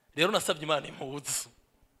 Rero nasabye Imana impuzu,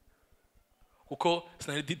 kuko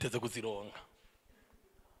sinari diteze kuzironka.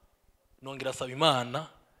 Nongera asaba Imana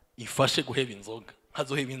ifashe guheba inzoga,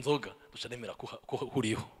 nkazoheba inzoga duca nemera ko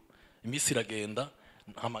huriho. Imisi iragenda,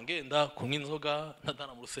 nkama ngenda kunywa inzoga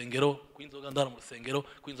ntadana mu rusengero, kuinzoga ndana mu rusengero,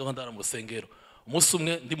 kuinzoga ndana mu rusengero. Umunsi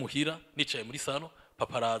umwe ndi muhira nicaye muri sano,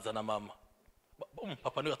 papa araza na mama,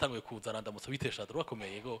 papa niwe yatanguye kuza arandamutsa bite Chadrack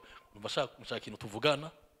bakomeye go mushaka ikintu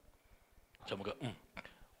tuvugana cyamuga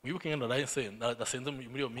wibuke ngena nasenze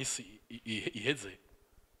muri iyo minsi iheze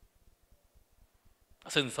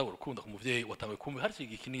asenze saba urukundo ku muvyeyi watanguye kumva hari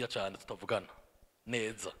ikiniya cyane tutavugana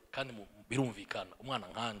neza kandi birumvikana umwana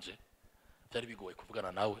nkanje byari bigoye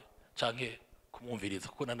kuvugana nawe canke kumwumviriza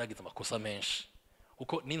kuko nanagize amakosa menshi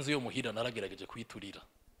kuko n'inzu yo muhira naragerageje kuyiturira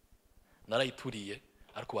narayituriye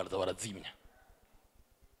ariko baraza barazimya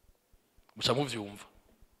musha muvyumva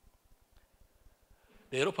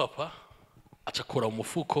rero papa acakora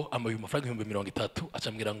umufuko amafaranga 30,000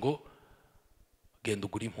 acambwira ngo genda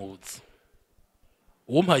ugura impuzu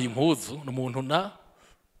uwo mpaye impuzu n'umuntu na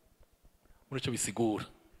muri cyo bisigura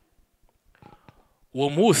uwo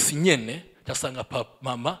munsi nyene cyasanga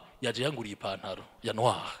mama yaje yanguriye ipantaro ya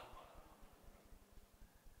noir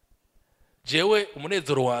jewe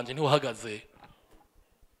umunezero wanje ni uhagaze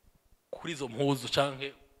kuri izo mpuzu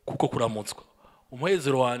canke kuko kuramutswa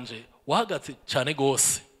umunezero wanje wahagaze cyane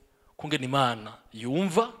gose kungena Imana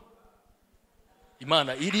yumva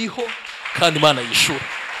Imana iriho kandi Imana yishura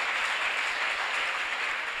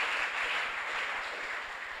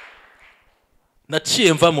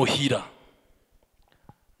naciye mva muhira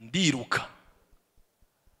ndiruka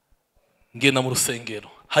ngenda mu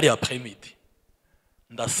rusengero hari après-midi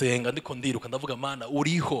ndasenga ndiko ndiruka ndavuga Mana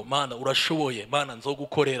uriho Mana urashoboye Mana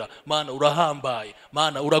nzogukorera Mana urahambaye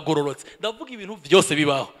Mana uragororotse ndavuga ibintu byose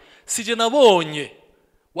bibaho sije nabonye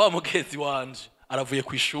wa mugenzi wanje aravuye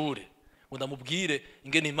ku ishure ngo ndamubwire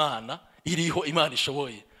ingene Imana iriho Imana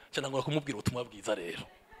ishoboye cyane ngora kumubwira ubutumwa bwiza rero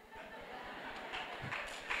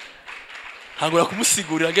hangura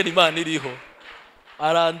kumusigurira ngene Imana iriho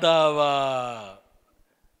arandaba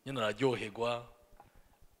nyine araryoherwa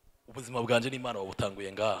ubuzima bwanje n'Imana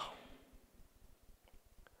wabutanguye ngaho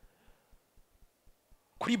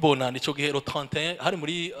kuri bonane ico gihe 31 hari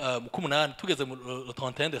muri mu 8 tugeze mu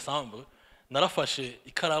 31 décembre narafashe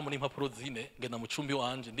ikaramu n'impapuro zine ngenda mu cumbi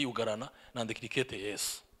wanje ndiyugarana nandika ikete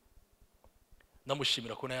Yesu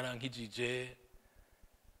ndamushimira ko yarankijije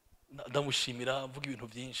ndamushimira mvuga ibintu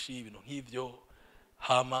byinshi ibintu nk'ivyo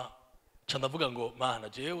hama ca ndavuga ngo Mana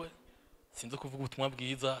jewe sinzi kuvuga ubutumwa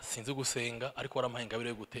bwiza sinzi gusenga ariko warampaye ingabire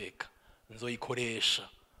yo guteka nzoyikoresha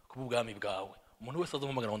kuba ubwami bwawe umuntu wese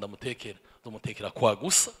azompamagara ngo ndamutekera nzomutekera kwa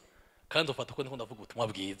gusa kandi ufata ko ndiko ndavuga ubutumwa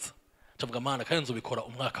bwiza cavuga Mana kandi nzobikora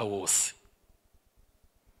umwaka wose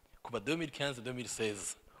kuba 2015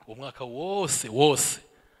 2016 umwaka wose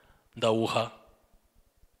ndawuha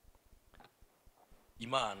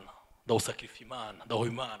Imana ndawusakrifia Imana ndaho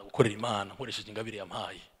Imana gukorera Imana nkoresheje ingabire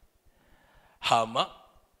yampaye hama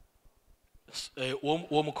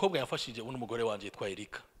uwo mukobwa yafashije uno mugore wanje yitwa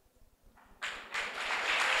Erika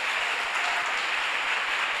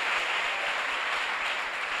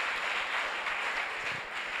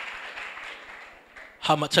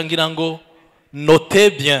hama cangira ngo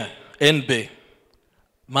notez bien NB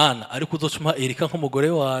Mana ariko uzocuma Erika nk'umugore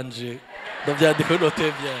wanje ndavyandika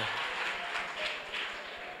notez bien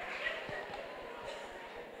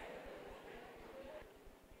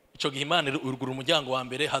ico gihe Imana urugura umuryango wa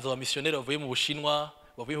mbere haza abamissionnaire bavuye mu Bushinwa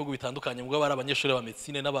bavuye ibihugu bitandukanye mugabo bari abanyeshuri ba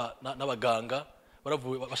medicine n'abaganga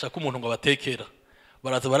baravuye bashaka umuntu ngo abatekera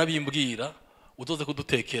baraza barabimbwira uzoze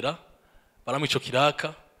kudutekera baramwico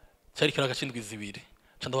kiraka cyari kiraka cindwi zibiri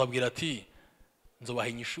ca ndababwira ati nzobaha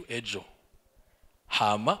inyishu ejo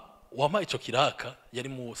hama wama ico kiraka yari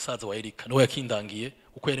musaza wa Erika niwe yakindangiye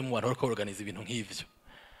uko yari mu bantu bariko organize ibintu nk'ivyo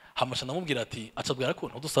hamasha ndamubwira ati acabwira ko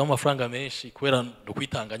ntudusaba amafaranga menshi kubera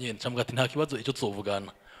ndukwitanga nyene cyangwa ati nta kibazo icyo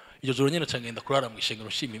tuzovugana iryo joro nyene cangenda kurara mu ishengero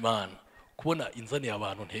nshima Imana kubona inzani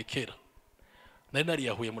y'abantu ntekera nari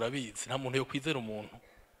yahuye murabizi nta muntu yo kwizera umuntu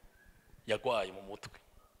yagwaye mu mutwe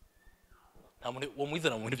nta muntu wo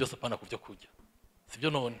mwizera mu bintu byose apana kuvyo kurya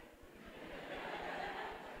sivyo none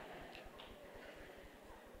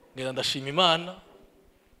ngenda ndashima Imana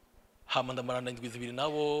hama ndamarana indwi zibiri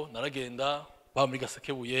nabo naragenda ba muri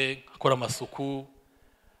Gasekebuye akora amasuku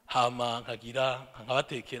hama nkagira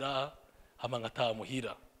nkabatekera hama ngataha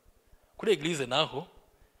muhira kuri eglise naho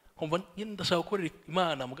nkumva ndashaka gukorera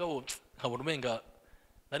Imana mugabo nkabona umenga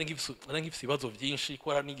nari ngifise ibibazo byinshi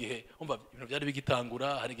ko hari n'igihe umva ibintu byari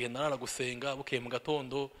bigitangura hari igihe narara gusenga bukeye mu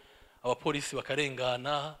gatondo abapolisi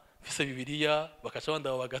bakarengana mfise Bibiliya bakaca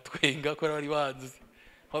bandaba bagatwenga ko bari banzi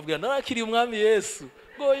babwira narakiri umwami Yesu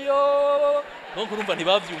goyo no kurumva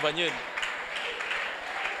ntibavyumva nyene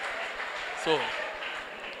so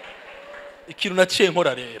ikintu naciye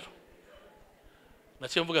nkora rero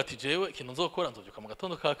naciye mvuga ati jewe ikintu nzokora nzovyuka mu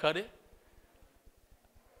gatondo ka kare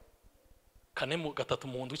kane mu gatatu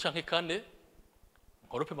mu ndwi canke kane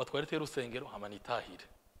nkorope matwarete y'urusengero hama nitahire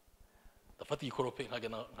ndafata igikorope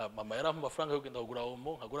nkagenda mama yarampa amafaranga yo kugenda kugura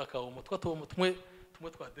omo nkagura akaomo twatomo tumwe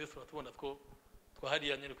twa destra tubona two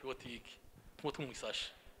twahariya nyene ku botiki tumwe tumwisashe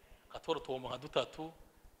atora tuomo nka dutatu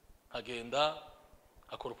nkagenda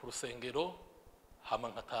akoropa urusengero hama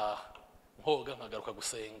nkataha nkoga nkagaruka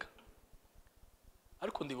gusenga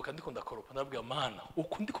ariko ndibuka ndiko ndakoropa ndabwira mana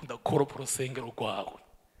uko ndiko ndakoropa urusengero rwawe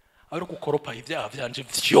ari gukoropa ivyaha vyanje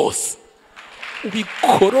vyose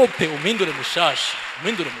ubikorope umindure mushasha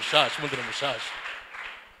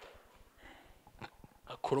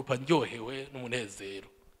akoropa ndyohewe n'umunezero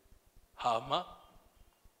hama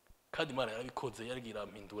kandi Imana yarabikoze yaragira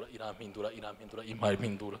irampindura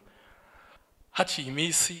haciye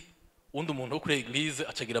iminsi undi umuntu wo kuri eglise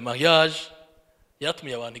acagira mariage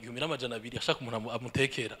yatumiye abantu 1200 ashaka umuntu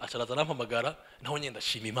amutekera acaraza nampamagara naho nyenda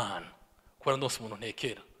ndashima Imana kuba ndose umuntu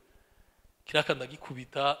ntekera kiraka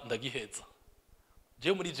ndagikubita ndagiheza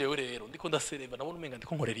jewe muri jewe rero ndiko ndasereva nabona umenga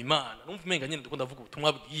ndiko nkorera Imana numva umenga nyene ndiko ndavuga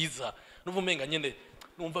ubutumwa bwiza numva umenga nyene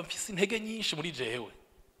numva mfise intege nyinshi muri jewe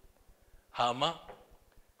hama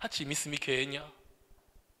haciye iminsi mikenya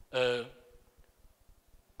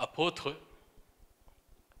apôtre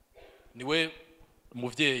niwe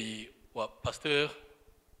umuvyeyi wa Pasteur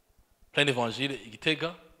plein évangile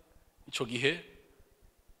igitega ico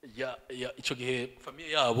gihe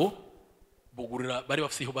famille yabo bugurira bari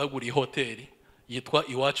bafise baguriye hoteli yitwa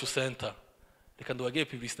Iwacu Center reka ndwagiye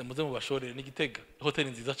publicité muze mu bashorere n'igitega hoteli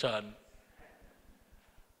nziza cyane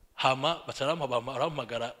hama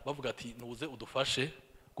bacaramagara bavuga ati nuze udufashe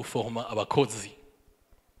guforma abakozi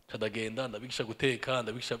kadagenda ndabigisha guteka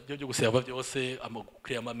ndabigisha byo guseva byose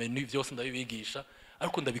amukriya amamenu byose ndabibigisha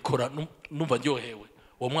ariko ndabikora numva ndyohewe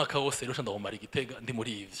uwo mwaka wose rero ndahomara igitega ndi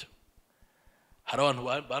muri ivyo hari abantu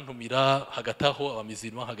bantumira hagataho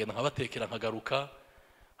abamizirima nkagenda nkabatekera nkagaruka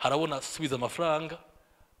harabona subiza amafaranga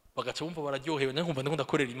bagaca bumva bararyohewe nkumva ndiko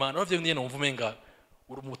ndakorera Imana bavye nyene numva umenga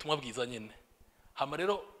uri mu butumwa bwiza nyene hama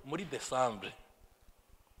rero muri Decembre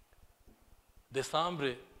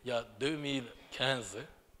ya 2015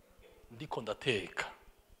 ndiko ndateka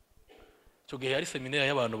cyo gihe yari seminaire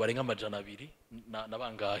y'abantu barenga 200 na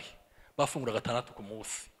bangahe bafungura 6 ku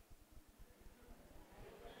munsi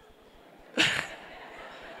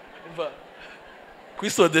umva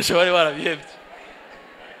kwisodesha bari barabihebye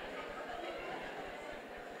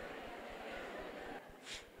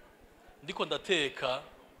ndiko ndateka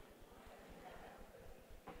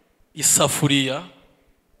isafuriya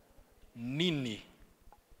nini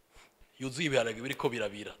yuzuye ibiharage biriko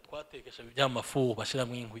birabira twatekesha by'amafu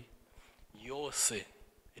bashiramo inkwi yose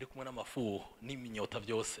iri kumwe n'amafu n'iminyota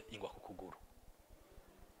byose ingwa ku kuguru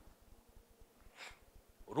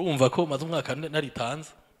urumva ko maze umwaka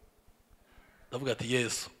naritanze ndavuga ati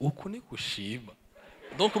Yesu uku ni gushima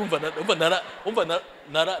donc urumva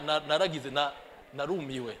naragize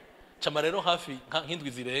narumiwe cama rero hafi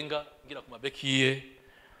nk'indwi zirenga ngira ku mabekiye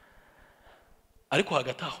ariko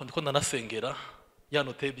hagati aho ndiko ndanasengera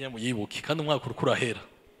yanote bya muyibuki kandi umwaka urahera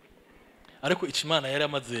ariko Imana yari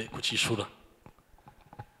amaze kucishura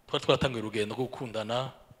twatangiye urugendo rwo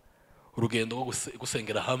gukundana urugendo rwo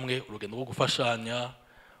gusengera hamwe urugendo rwo gufashanya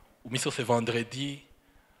umisi wose vendredi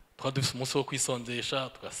twadufise umunsi wo kwisonzesha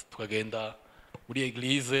tukagenda muri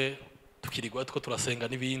eglise tukirigwa two turasenga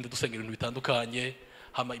n'ibindi dusengera ibintu bitandukanye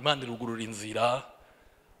hama Imana irugurura inzira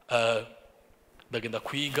ndagenda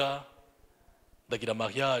kwiga ndagira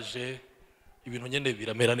mariage ibintu nyene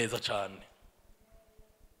biramera neza cyane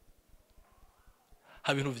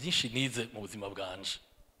ha bintu byinshi nize mu buzima bwanje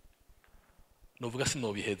novuga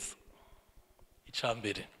sinobiheza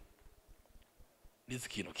icambere nize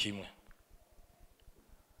ikintu kimwe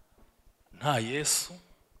nta Yesu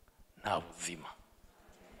nta buzima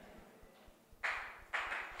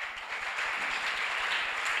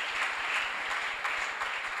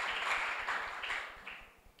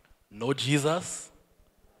no Jesus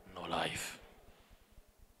no life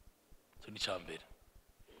so ni cyambere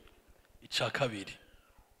ica kabiri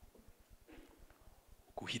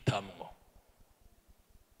guhitamwo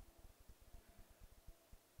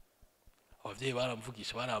abavyeyi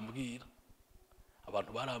baramvugisha barambwira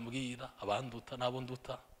abantu barambwira abanduta nabo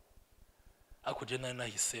nduta ako je nari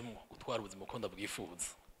nahisemwo gutwara ubuzima uko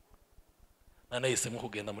ndabwifuza nari nahisemwo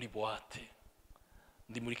kugenda muri boîte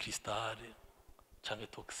ndi muri cristale canke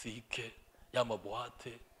toxique yama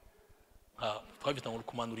boîte twabita ngo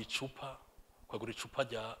kumanura icupa kwagura icupa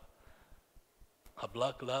rya nka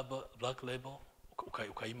black label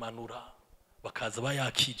ukayimanura bakaza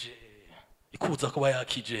bayakije ikuza ko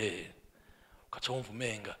bayakije ukaca wumva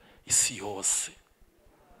umenga isi yose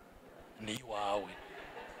ni iwawe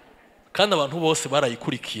kandi abantu bose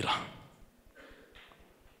barayikurikira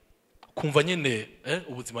ukumva nyene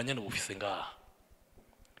ubuzima nyene bufise ngaha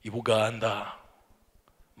i Buganda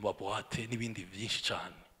mu baboate n'ibindi byinshi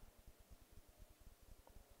cyane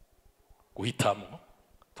guhitamo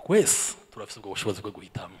twese turafise ubwo bushobozi bwo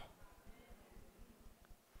guhitamo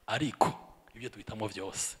ariko ibyo duhitamo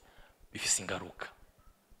byose bifise ingaruka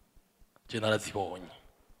je narazibonye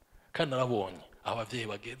kandi narabonye aho abavyeyi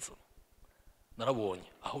bageza narabonye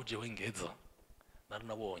aho jewe ngeza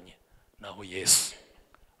naranabonye naho Yesu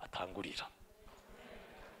atangurira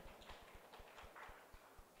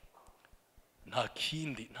nta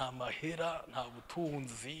kindi nta mahera nta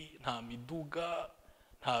butunzi nta miduga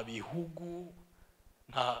nta bihugu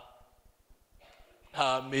nta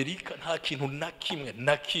Amerika nta kintu na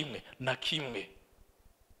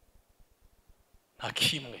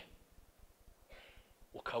kimwe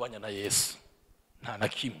ukabanya na Yesu nta na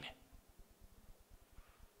kimwe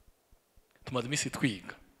tumaze imisi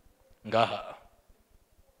twiga ngaha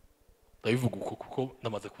ndabivuga uko kuko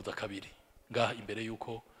ndamaze kuza kabiri ngaha imbere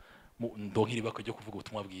yuko ndonkiri bako ryo kuvuga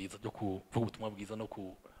ubutumwa bwiza ryo kuvuga ubutumwa bwiza no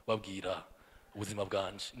kubabwira ubuzima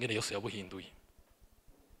bwanje ngene Yesu yabuhinduye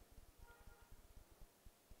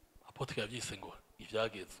apotre yavyise ngo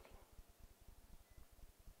ivyagezwe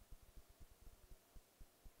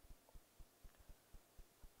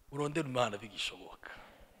urondera Imana bigishoboka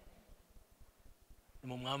ni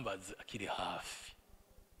mu mwambaze akiri hafi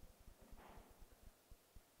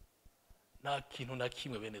nta kintu na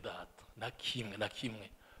kimwe bene data na kimwe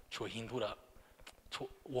cyo hindura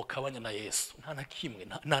wakabanya na Yesu nta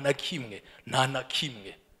na kimwe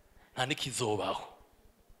nta nikizobaho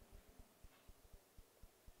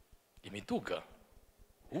imiduga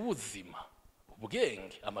ubuzima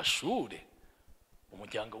ubwenge amashure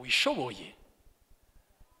umuryango wishoboye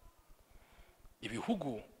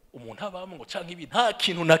ibihugu umuntu abamwe canke ibi nta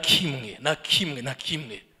kintu na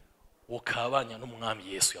kimwe ukabanya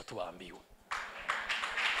n'umwami Yesu yatubambiwe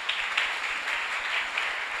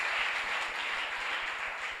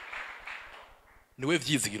niwe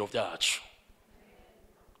vyizigiro vyacu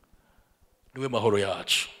niwe mahoro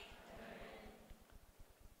yacu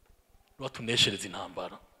niwe tuneshereza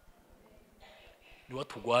intambara niwe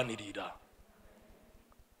tugwanirira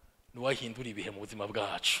niwe ahindura ibihe mu buzima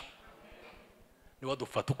bwacu niwe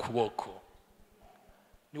dufata ukuboko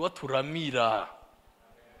niwe turamira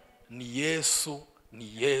ni Yesu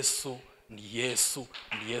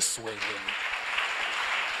wenyene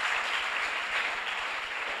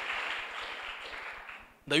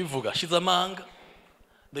ndabivuga shiza amanga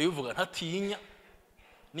ndabivuga ntatinya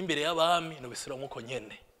n'imbere y'abami nobisira muko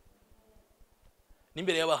nyene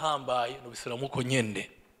n'imbere y'abahambaye nobisira muko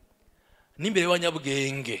nyene n'imbere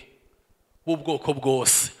y'abanyabwenge b'ubwoko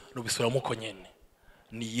bwose nobisira muko nyene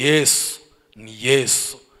ni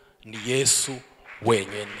Yesu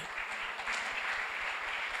wenyene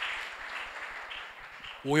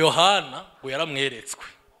Yohana ngo yaramweretswe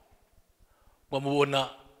ngo amubona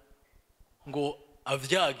ngo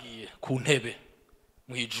avyagiye ku ntebe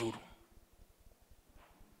mu ijuru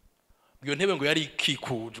iyo ntebe ngo yari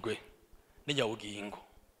ikikujwe n'inyabugingo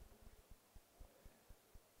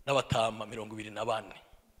n'abatama 24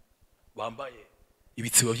 bambaye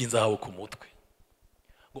ibitsibo by'inzahabu ku mutwe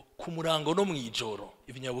ngo ku murango no mwijoro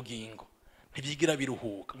ibinyabugingo ntibyigira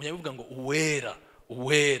biruhuka munyabivuga ngo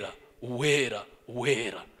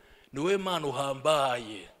uwera niwe Mana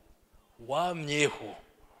uhambaye wamyeho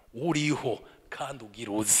uriho kandi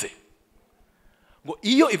ugiruze ngo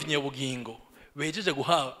iyo ibinyabugingo bejeje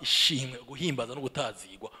guha ishimwe guhimbaza no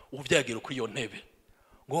gutazigwa uvyagera kuri iyo ntebe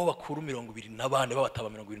ngo bakuru 24 babataba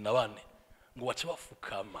 24 ngo bace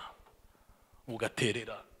bafukama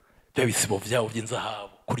ugaterera byabisibo vyabo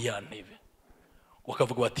by'inzahabu kuri ya ntebe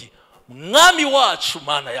wakavuga bati mwami wacu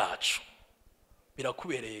Mana yacu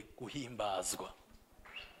birakubereye guhimbazwa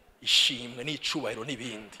ishimwe n'icubahiro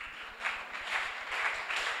n'ibindi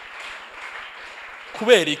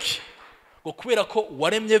kubera iki ngo kubera ko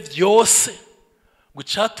waremye vyose ngo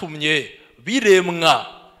catumye biremwa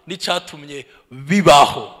n'icatumye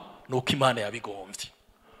bibaho nuko Imana yabigomvye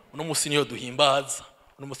uno musi niyo duhimbaza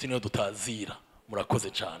uno musi niyo dutazira murakoze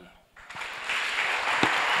cyane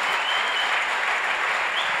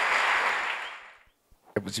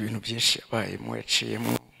yabuze ibintu byinshi yabaye mu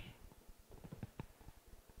yaciyemo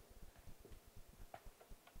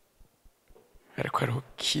ariko hariho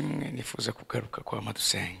kimwe nifuza kugaruka kwa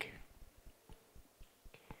madusenge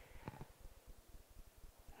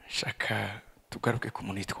shaka tugaruke ku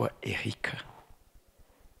muntu yitwa Erika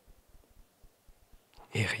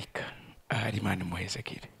ahari Imana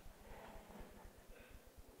imuhezagire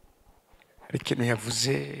hari ikintu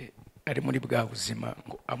yavuze ari muri bwa buzima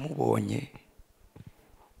ngo amubonye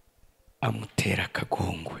amutera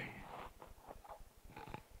akagongwe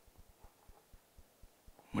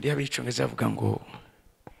muri abicongereza avuga ngo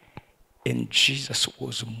and Jesus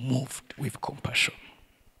was moved with compassion.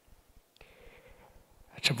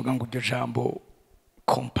 Acavuga ngo iryo jambo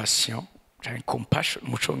compassion cyangwa compassion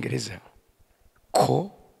mu Congereza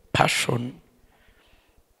co-passion,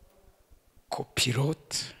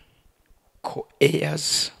 co-pilot,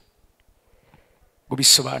 co-heirs ngo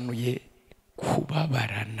bisobanuye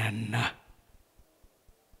kubabaranana.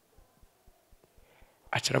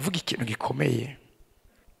 Acaravuga ikintu gikomeye,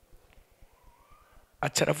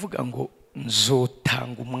 acaravuga ngo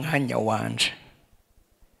nzotanga umwanya wanje,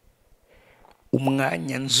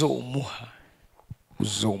 umwanya nzomuha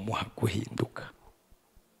uzomuha guhinduka.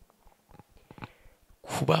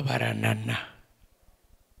 Kubabaranana,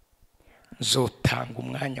 nzotanga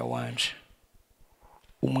umwanya wanje,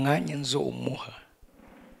 umwanya nzomuha.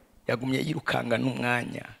 Yagumye yirukanga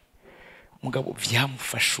n'umwanya, mugabo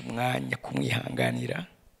vyamufasha umwanya kumwihanganira,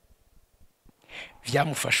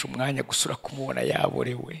 vyamufasha umwanya gusura kumubona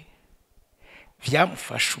yaborewe,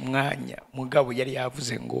 vyamufasha umwanya mugabo yari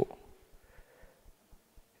yavuze ngo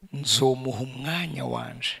nzomuha umwanya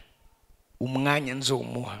wanje, umwanya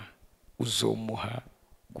nzomuha uzomuha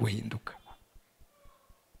guhinduka.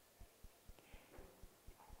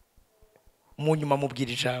 Mu nyuma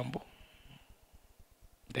mubwira ijambo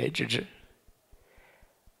ndahejeje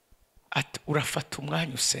ati urafata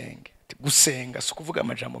umwanya usenge. Gusenga si ukuvuga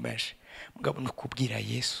amajambo menshi, mugabo no kubwira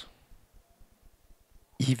Yesu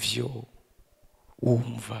ivyo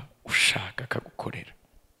wumva ushaka akagukorera.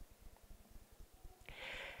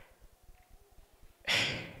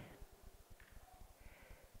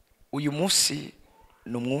 Uyu munsi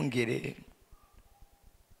n'umwungere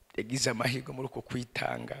yagize amahirwe muri uko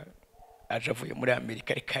kwitanga, aje avuye muri Amerika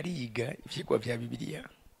ariko ariga ivyigwa vya Bibiliya,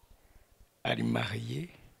 ari marié.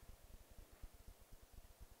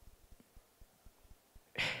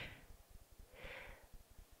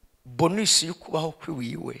 Bonus yo kubaho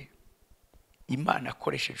kwiwiwe Imana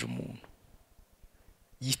akoresheje umuntu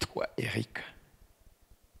yitwa Erika.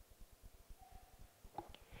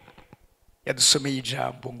 Yadusomeye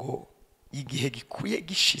ijambo ngo igihe gikuye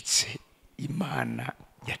gishitse Imana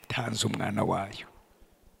yatanze umwana wayo.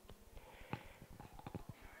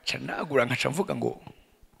 Canagura nkaca mvuga ngo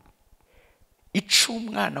ico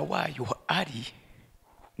umwana wayo ari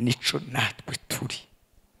nico natwe turi.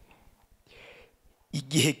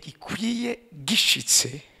 Igihe gikwiye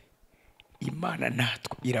gishitse Imana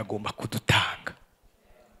natwe iragomba kudutanga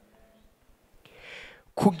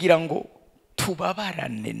kugira ngo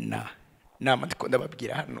tubabarane nama ndiko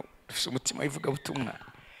ndababwira hano dufite umutima wivuga butumwa.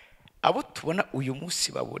 Abo tubona uyu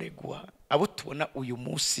munsi baboregwa, abo tubona uyu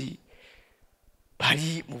munsi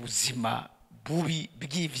bari mu buzima bubi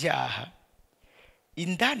bw'ivyaha,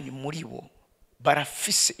 indani muri bo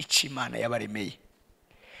barafise ico Imana yabaremeye.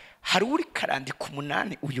 Hari uri karandika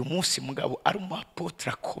 8 uyu munsi mugabo ari mu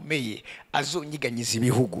apotre akomeye azonyiganyiza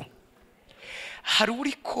ibihugu. Hari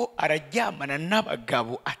uri ko araryamana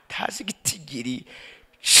n'abagabo atazi gitigiri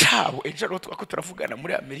cabo. Ejo rero twako turavugana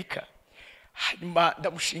muri Amerika, hanyuma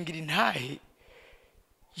ndamushingira intahe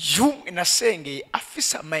yumwe nasengeye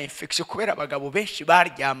afise ama infection kubera abagabo benshi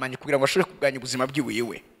baryamanye kugira ngo ashobore kuganya ubuzima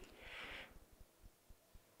bwiwiwe.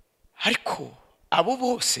 Ariko abo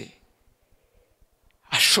bose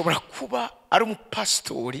ashobora kuba ari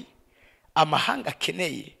umupastori amahanga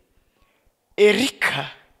akeneye.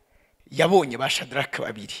 Erika yabonye ba Chadrack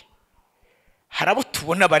 2. Harabo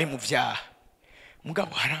tubona bari mu vyaha,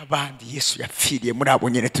 mugabo hari abandi Yesu yapfiriye muri abo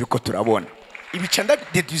nyene turiko turabona. Ibica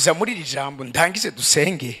ndadeduza muri iri jambo ndangize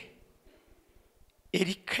dusenge.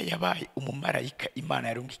 Erika yabaye umumarayika Imana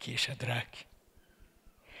yarungikiye Chadrack.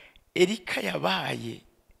 Erika yabaye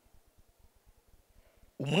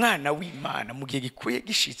umwana w'Imana mu gihe gikuye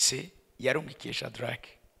gishitse yarungikiye Chadrack.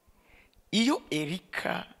 Iyo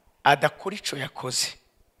Erika adakora ico yakoze,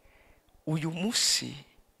 uyu munsi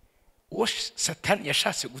uwo Satani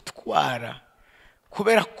yashatse gutwara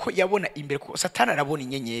kubera ko yabona imbere ko Satani arabona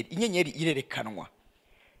inyenyeri irerekanwa.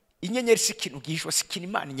 Inyenyeri si ikintu gihishwa, si ikintu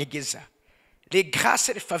Imana inyegeza. Les grâces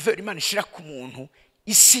et les faveurs Imana ishira ku muntu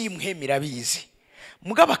isi imwemera bizi,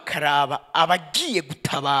 mugabo akaraba abagiye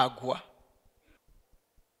gutabagwa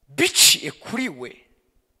biciye kuri we.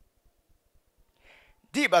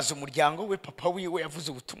 Ndibaza umuryango we, papa wiwe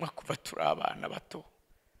yavuze ubutumwa kuva turi abana bato,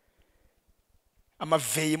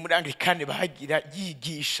 amaveye muri Anglikane bahagira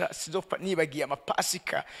yigisha, sizofa nibagiye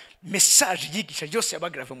amapasika message yigisha yose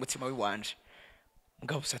yabagrave mu mutima w'iwanje.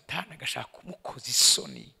 Mugabo Satani agashaka kumukoza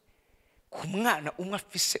isoni ku mwana umwe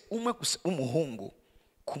afise umwe gusa umuhungu,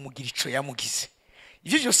 kumugira ico yamugize.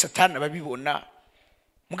 Ivyo byose Satani ababibona,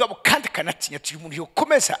 mugabo kandi kanatinya tuyu umuntu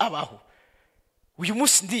yokomeza abaho. Uyu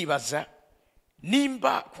munsi ndibaza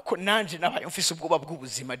nimba kuko nanje nabaye mfise ubwoba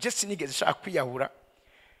bw'ubuzima je sinigeze shaka kwiyahura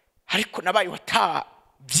ariko nabaye wata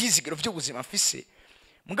byizigiro by'ubuzima mfise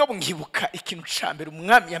mugabo ngibuka ikintu cambere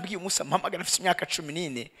umwami yambwiye umunsi ampamagara mfise imyaka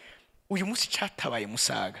 14 uyu munsi cyatabaye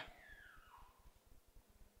musaga.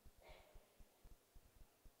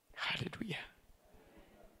 Haleluya.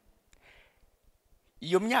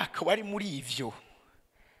 Iyo myaka wari muri ivyo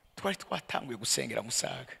twari twatanguye gusengera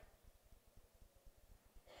musaga.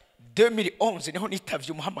 2011 niho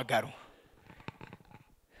nitavye umuhamagaro.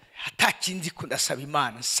 Hatakindi kundasaba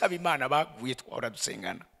Imana, nsaba Imana baguye twahora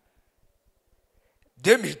dusengana.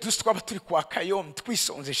 2012 twaba turi kwa Kayom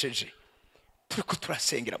twisonzesheje. Turiko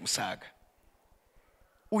turasengera musaga.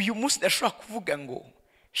 Uyu munsi ndashobora kuvuga ngo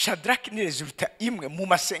Chadrack ni resultat imwe mu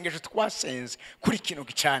masengesho twasenze kuri kino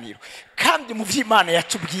gicaniro. Kandi mu vy'Imana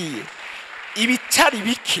yatubwiye ibitari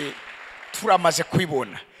bike turamaze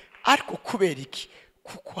kwibona. Ariko kubera iki?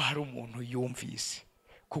 Kuko hari umuntu yumvise,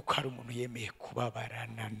 kuko hari umuntu yemeye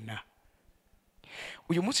kubabaranana.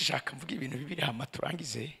 Uyu munsi shaka mvuga ibintu bibiri hama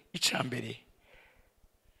turangize. Icambere,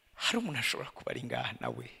 hari umuntu ashobora kuba ari ngaha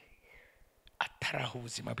nawe ataraho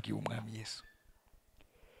ubuzima bw'Umwami Yesu.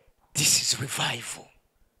 This is revival.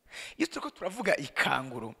 Iyo turiko turavuga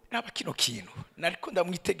ikanguro naba kino kintu nariko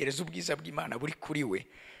ndamwitegereza ubwiza bw'Imana buri kuri we,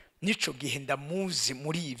 nico gihe ndamuzi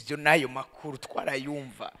muri ivyo nayo makuru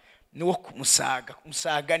twarayumva niwo kumusaga.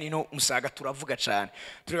 Umusaga nino umusaga turavuga cyane,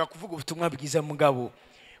 tureka kuvuga ubutumwa bwiza mugabo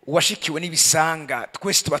uwashikiwe n'ibisanga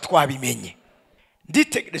twese tuba twabimenye.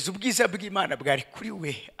 Nditegereza ubwiza bw'Imana bwari kuri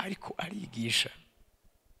we ariko arigisha,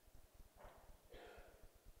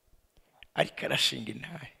 ariko arashinga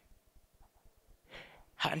intahe.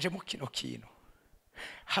 Hanje mu kino kintu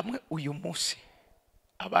hamwe uyu munsi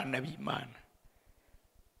abana b'Imana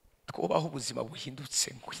twobaho ubuzima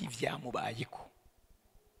buhindutse nk'ivyamubayeko,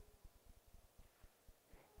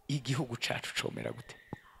 igihugu cacu comera gute?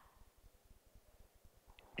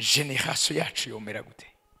 Generation yacu yomera gute?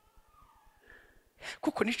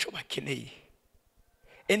 Kuko nico bakeneye.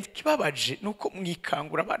 Kibabaje nuko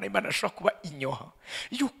mwikangura abana b'Imana ashobora kuba inyoha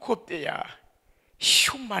yuko they are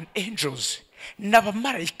human angels,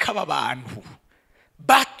 n'abamarayika b'abantu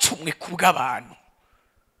batumwe kubw'abantu.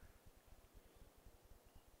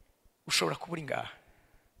 Ushobora kubura ngaha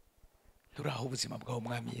turaho ubuzima bwawe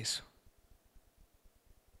Umwami Yesu.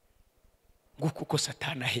 Nguko uko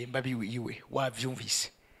Satani ahemba biwe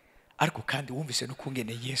wavyumvise, ariko kandi wumvise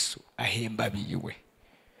n'ukungene Yesu ahemba biwe.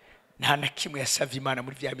 Nta na kimwe yasavye Imana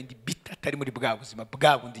muri vya bindi bitatari muri bwa buzima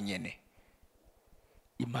bwa bundi nyene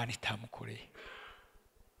Imana itamukoreye.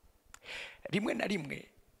 Rimwe na rimwe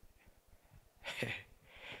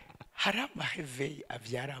hari amaheveye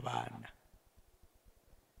avyara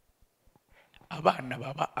abana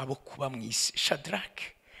baba abo kuba mwisi. Chadrack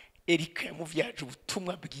Erika yamuvyaje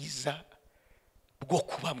ubutumwa bwiza bwo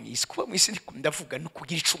kuba mwisi. Kuba mwisi ndavuga no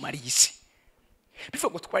kugira icuma ari isi.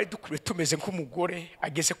 Bivuga ngo twari dukure tumeze nk'umugore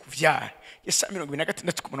ageze kuvyara. Yesa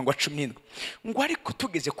 26:17 ngo ariko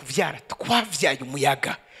tugeze kuvyara twavyaye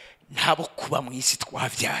umuyaga, ntabo kuba mwisi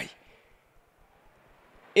twavyaye.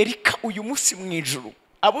 Erika uyu munsi mwijuru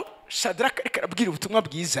abo Chadrack ariko arabwira ubutumwa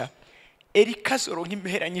bwiza, Erika zoronka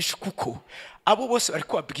impera nyinshi kuko abo bose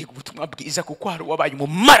bariko babwira ubutumwa bwiza, kuko hari wabaye mu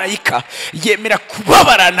marayika yemera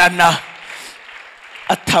kubabaranana,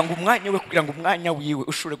 atanga umwanya we kugira ngo umwanya wiwe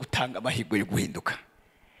ushobore gutanga amahirwe yo guhinduka.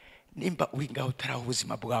 Nimba uri ngaho utaraho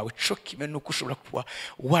ubuzima bwawe co kimwe nuko ushobora kuba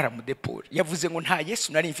waramudepora. Yavuze ngo nta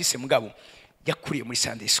Yesu nari mfise mugabo yakuriye muri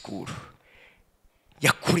Sunday school,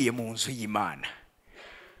 yakuriye mu nzu y'Imana,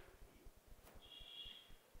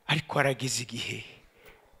 ariko arageze igihe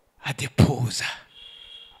adepoza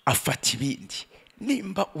afata ibindi.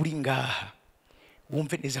 Nimba uri ngaha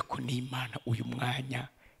wumve neza ko n'Imana uyu mwanya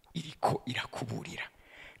iriko irakuburira.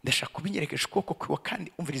 Ndashaka kubinyerekesha ukuboko kwiwe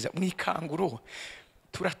kandi umviriza mwikanguro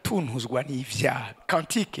turatuntuzwa n'ivyaha.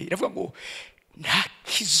 Kantike iravuga ngo nta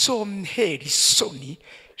kizontera isoni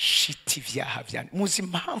shiti ivyaha vyane. Muzi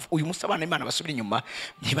impamvu uyu munsi abana b'Imana basubira inyuma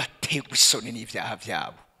ntibategwa isoni n'ivyaha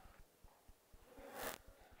vyabo,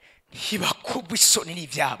 ntibakubwa isoni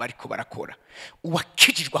n'ivyaha bariko barakora.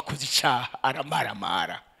 Uwakijijwe akoze icaha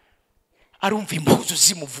aramaramara, arumva impuzu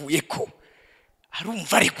zimuvuyeko,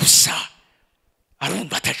 arumva ari gusa,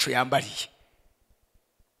 arumva ataco yambariye.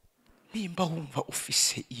 Nimba wumva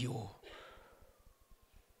ufise iyo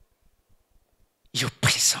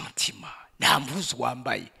presentiment, nta mpuzu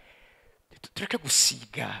wambaye, tureke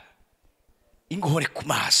gusiga ingore ku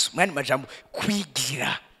maso, mwani majambo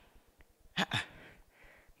kwigira.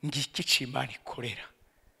 Ngiki c'Imana ikorera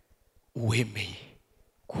uwemeye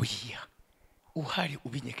kuyiha, uhari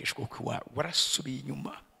ubinyekeshwa ko warasubiye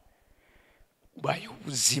inyuma. ubaye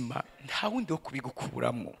ubuzima nta wundi wo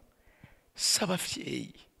kubigukuramo, si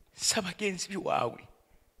abavyeyi, si abagenzi biwawe,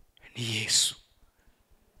 ni Yesu.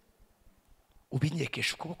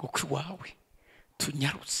 Ubinyekesha ukuboko kwiwawe,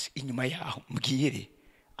 tunyarutse inyuma yaho mbwire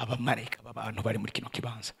abamarayika b'abantu bari muri kino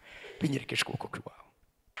kibanza, binyerekesha ukuboko kwiwawe.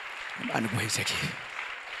 Imana iguhezagire,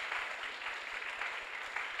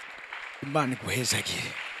 Imana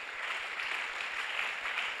iguhezagire,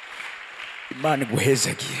 Imana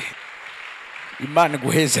iguhezagire, Imana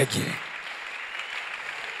iguhezagire,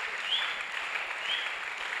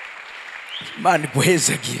 Imana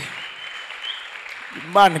iguhezagire,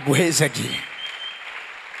 Imana iguhezagire,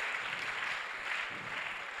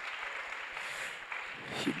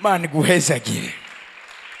 Imana iguhezagire.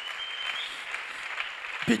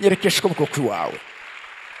 Binyerekesha ukuboko kwiwawe,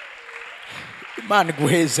 Imana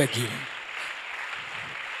iguhezagire,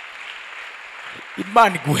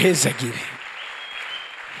 Imana iguhezagire,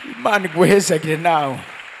 Imana iguhezagire nawe,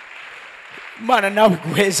 Imana nawe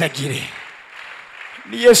iguhezagire.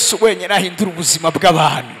 Ni Yesu wenyine ahindura ubuzima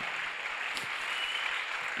bw'abantu,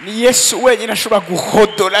 ni Yesu wenyine ashobora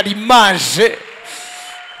guhodora limaje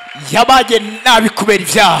yabaye nabi kubera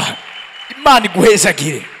ibyaha. Imana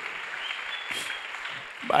iguhezagire,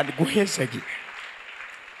 Imana iguhezagire.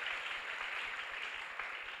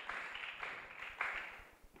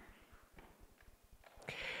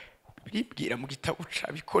 Bibwira mu gitabo ca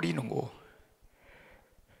Bikorino ngo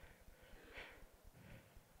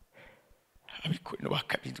Abikorino ba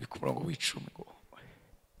kabiri ku murongo w'icumi ngo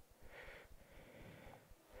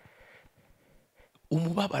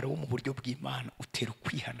umubabaro wo mu buryo bw'Imana utera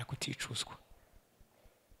ukwihana kuticuzwa.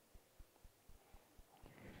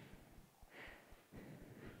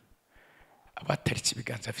 Abataritse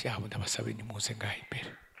ibiganza vyabo ndabasabira nimuze ngaho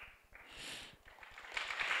imbere,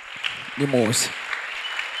 nimuze.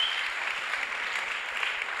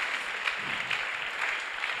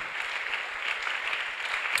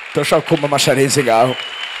 Turashaka kumva amashareze ngaho.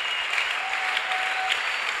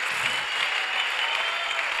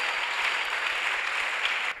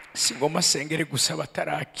 Si ngoma sengere gusa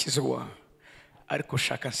batarakizwa, ariko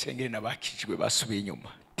shaka nsengere n'abakijijwe basubiye inyuma.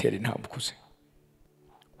 Tera intambwe ukuze.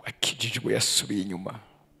 Wakijijwe yasubiye inyuma,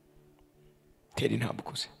 tera intambwe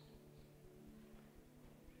ukuze.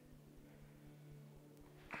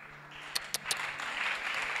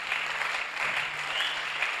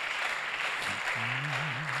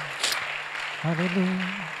 Hallelujah.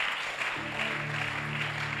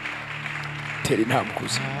 Tera intambwe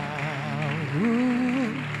ukuze.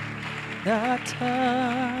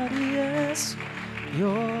 Natari Yesu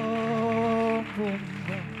yobumba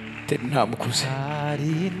Tera intambwe ukuze.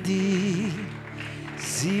 arindi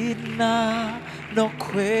zina no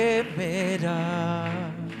kwemera.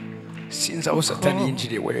 Sinzi aho Satani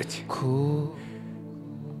yinjiriye wete,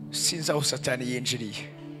 sinzi aho Satani yinjiriye.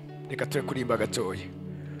 Reka turi kurimba gatoya.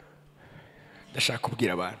 Ndashaka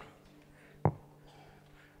kubwira abantu,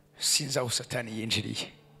 sinzi aho Satani yinjiriye,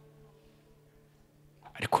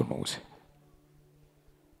 ariko nuze.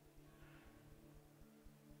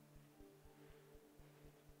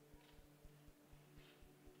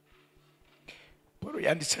 Paul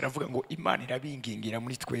yanditse aravuga ngo Imana irabingingira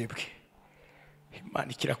muri twebwe, Imana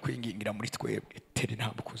ikirakwingingira muri twebwe. Tera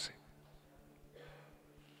intambwe ukuze.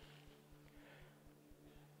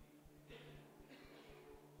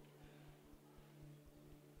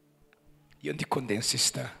 Iyo ndiko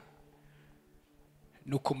ndensista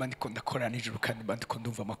nuko ndiko ndakora nijoro kandi ndiko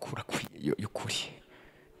ndumva amakuru akwiye y'ukuri.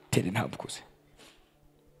 Tera intambwe ukuze.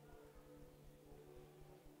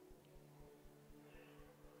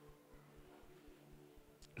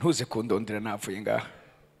 Ntuze kundondera navuye ngaha,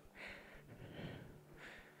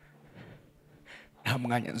 nta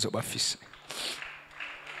mwanya nzoba afise.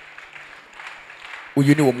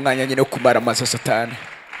 Uyu ni wo mwanya nyine wo kumara amazi Satani.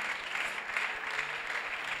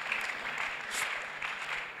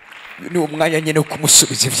 Uyu ni wo mwanya nyine wo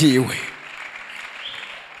kumusubiza ivyiwe.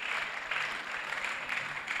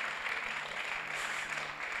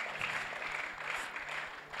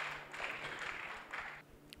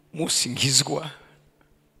 Musi ngizwa,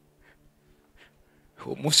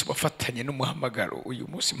 uwo munsi wafatanye n'umuhamagaro uyu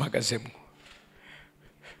munsi mpagazemo.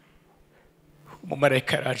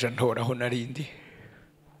 Umumarayika araje antora aho narindi,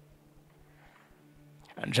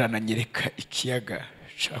 anjana nyereka ikiyaga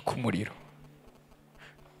caka umuriro.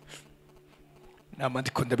 Nama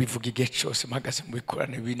ndiko ndabivuga igihe cyose mpagaze mu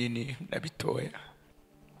bikorane binini na bitoya.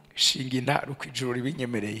 Shinga intara uko ijuru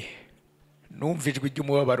ribinyemereye, numva ijwi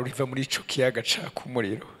ry'umubabaro riva muri ico kiyaga caka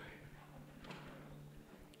umuriro.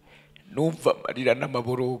 Numva amarira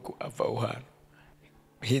n'amaborogo ava aho hantu,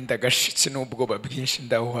 hinda agashitsi n'ubwoba bwinshi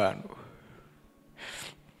ndaho hantu.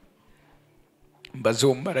 mbaza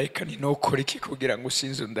uwo marayika ni nokora iki kugira ngo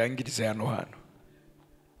usinze undangirize hano.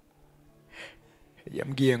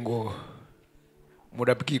 Yambwiye ngo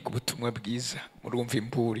murabwiga ubutumwa bwiza, murumva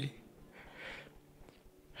imburi,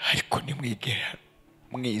 ariko nimwigera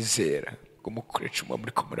mwizera ngo mukore cuma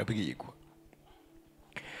muriko murabwigwa.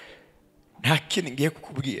 Nta kindi ngiye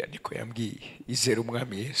kukubwira, niko yambwiye. Izera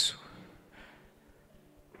umwami Yesu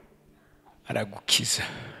aragukiza,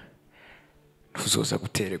 ntuzoza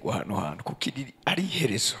gutererwa hano hantu, kuko ari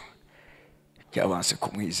iherezo ryabanse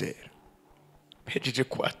kumwizera. Mpejeje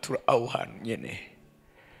kubatura aho hantu nyene,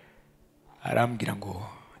 arambwira ngo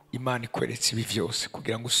Imana ikweretse ibi vyose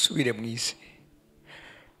kugira ngo usubire mu isi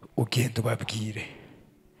ugende ubabwire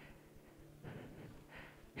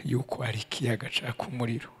yuko ari ikiyaga caka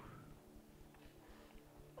umuriro.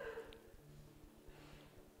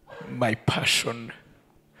 My passion,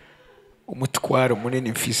 umutwaro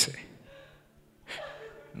munini mfise,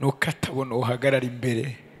 nuko atabona uhagarara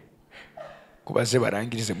imbere ngo baze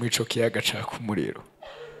barangirize muri ico kiyaga caka umuriro.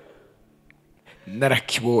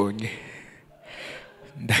 Narakibonye,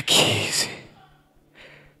 ndakizi,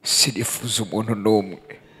 sinifuza umuntu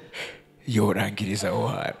n'umwe yorangiriza aho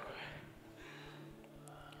hantu.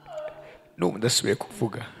 N'ubu ndasubiye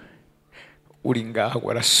kuvuga, uri ngaha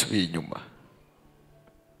warasubiye inyuma,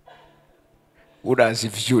 urazi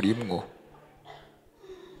ivyo urimwo,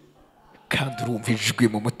 kandi urumva ijwi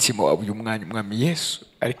mu mutima wawe uyu mwanya umwami Yesu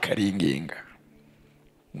ariko aringinga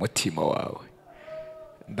umutima wawe.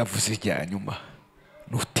 Ndavuze irya nyuma,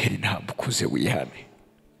 nutera intambwe ukuze wihane,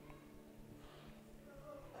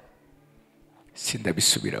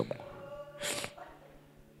 sindabisubiramo.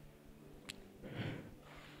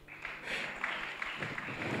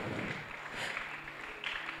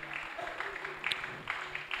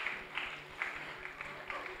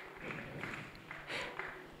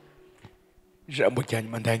 Ijambo rya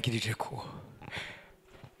nyuma ndangirije ko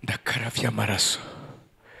ndakaravya amaraso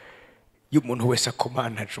y'umuntu wese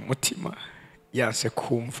akomanaje umutima yanse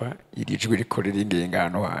kumva iri jwi riko riringinga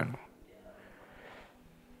hano hantu.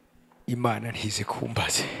 Imana ntize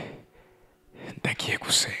kumbaze, ndagiye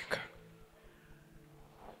gusenga.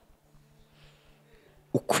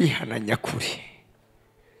 Ukwihana nyakuri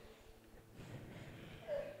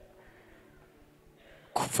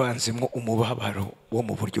kuvanzemwo umubabaro wo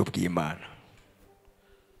mu buryo bw'Imana.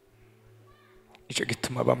 Ico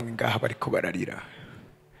gituma bamwe ngaha bariko bararira,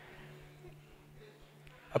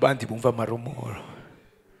 abandi bumva amarumoro.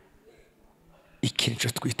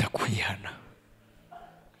 Ikintu twita kwihana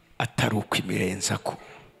atari ukwimirenza ko,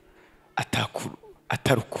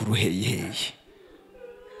 atari ukuruheyeye,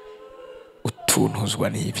 utuntuzwa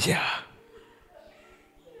n'ibyaha.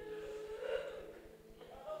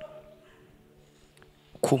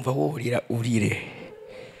 Kumva worira urire.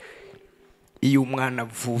 Iyo umwana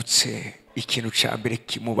avutse, ikintu ca mbere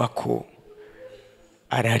kimubako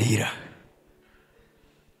ararira.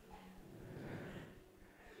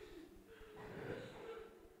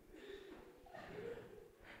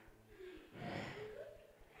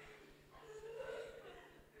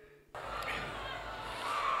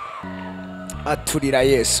 Aturira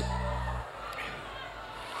Yesu.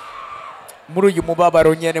 Muri uyu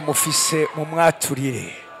mubabaro nyene mufise, mu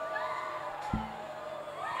mwaturire,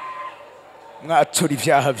 mwatura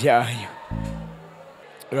ivyaha vyanyu.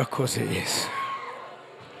 Urakoze Yesu,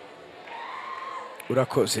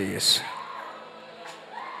 urakoze Yesu.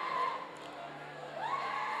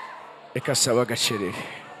 Reka saba agacerere,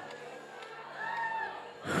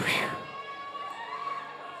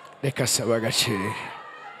 reka saba agacerere,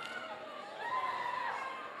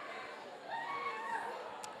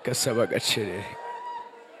 reka saba agacerere.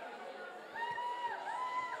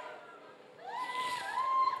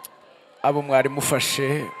 Abo mwari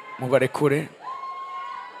mufashe mubarekure,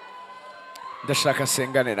 ndashaka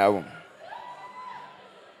sengane nabo.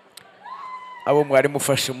 Abo mwari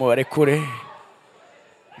mufashe mubarekure,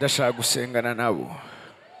 ndashaka gusengana nabo.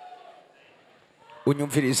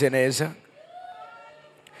 Unyumvirize neza,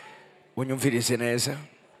 unyumvirize neza.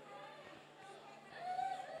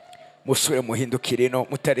 Musubire muhindukire ino,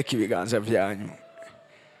 mutareka ibiganza vyanyu.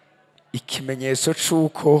 Ikimenyetso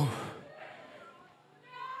c'uko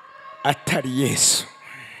atari Yesu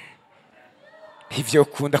ntivyo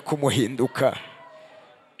kunda kumuhinduka.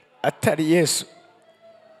 Atari Yesu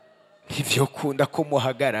ntivyo kunda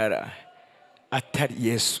kumuhagarara. Atari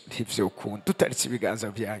Yesu ntivyo kunda. Tutaritse ibiganza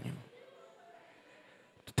vyanyu,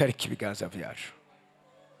 tutarika ibiganza vyacu.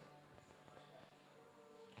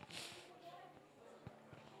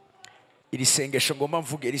 Iri sengesho ngomba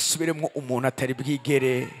mvuge risubiremwo umuntu atari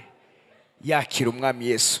bwigere yakira umwami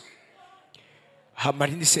Yesu.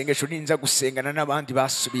 Hamara indi sengesho ninza gusengana n'abandi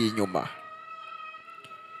basubiye inyuma.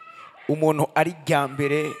 umuntu ari rya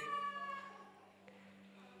mbere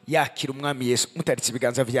yakira umwami Yesu mutaritse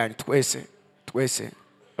ibiganza byanyu twese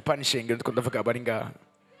apana ishengero ndiko ndavuga abari ngaha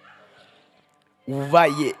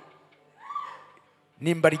ubaye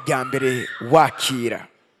nimba ari rya mbere wakira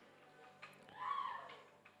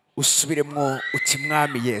usubiremwo uti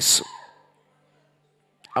mwami Yesu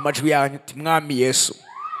amajwi yanyu uti mwami Yesu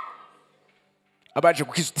abaje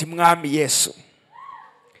gukiza uti mwami Yesu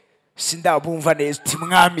sindabumva neza uti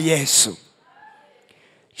mwami Yesu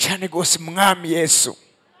cyane gose mwami Yesu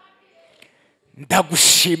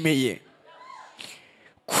ndagushimiye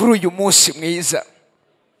kuri uyu munsi mwiza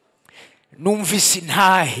numvise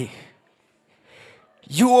intahe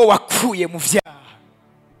y'uwo wakuye mu vyaha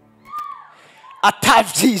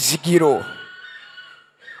atavyizigiro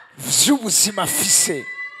vy'ubuzima afise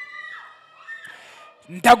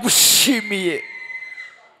ndagushimiye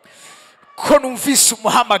ko numvise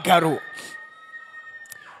umuhamagaro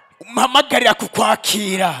umpamagarira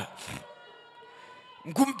kukwakira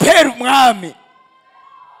ngo umpere umwami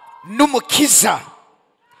n'umukiza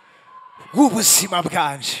w'ubuzima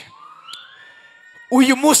bwanje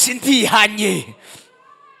uyu munsi ndihanye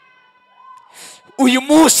uyu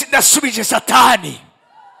munsi ndasubije satani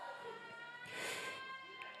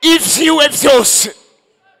ivyiwe byose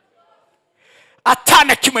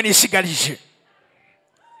atana kimwe nisigarije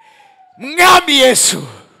mwami Yesu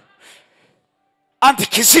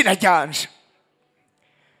andika izina ryanje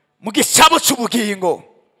mu gitabo cy'ubugingo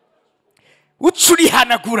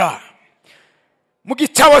ucurihanagura mu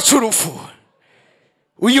gitabo cy'urupfu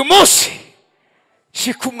uyu munsi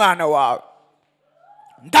shika umwana wawe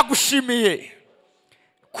ndagushimiye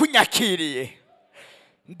kunyakiriye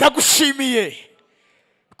ndagushimiye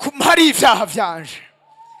kumari ivyaha vyanje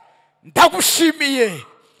ndagushimiye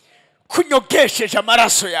kunyogesheje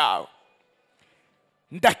amaraso yawe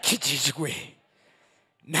ndakijijwe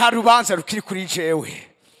nta rubanza rukiri kuri jewe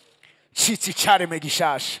citse icareme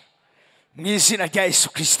gishasha mu izina rya Yesu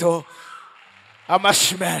Kristo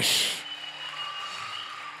amashimesh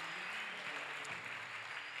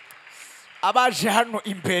abaje hano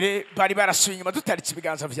imbere bari barasuye inyuma dutaritse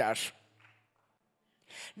ibiganza vyacu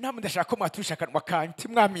namwe ndashaka ko mwatusha akanwa kanyu ti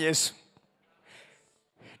mwami Yesu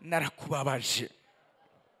narakubabaje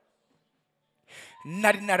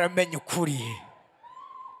nari naramenye ukuri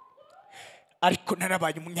ariko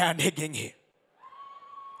narabaye umunyantege nke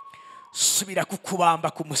subira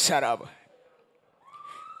kukubamba ku musaraba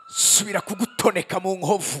subira kugutoneka mu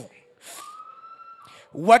nkovu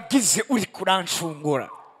wagize uri kuranshungura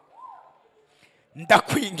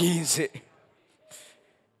ndakwinginze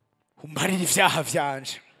umparire ivyaha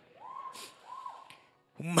vyanje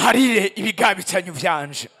umparire ibigabitsanyo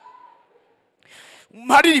vyanje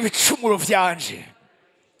umparire ibicumuro vyanje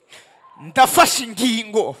ndafashe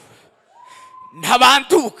ingingo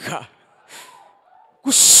ntabanduka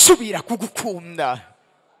gusubira kugukunda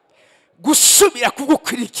gusubira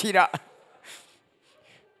kugukurikira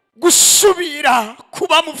gusubira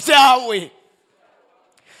kuba mu vyawe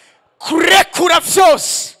kurekura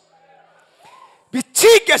vyose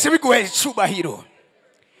bitigeze biguhera icubahiro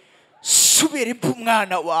subira impa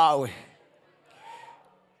umwana wawe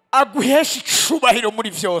aguhesha icubahiro muri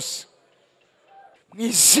vyose mu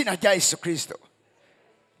izina rya Yesu Kristo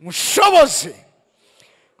mushoboze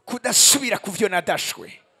kudasubira kuvyo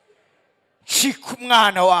nadashwe cika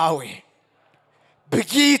umwana wawe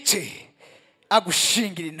bwite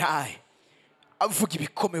agushingira intahe avuga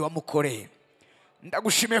ibikomeye wamukoreye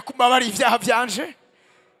ndagushimiye kumabara ivyaha vyanje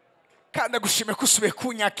kandi ndagushimiye kusubiye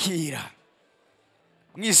kunyakira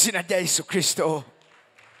mu izina rya Yesu Kristo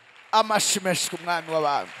amashimeshwe umwami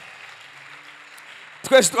w'abantu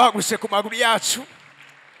twese duhagurutse ku maguru yacu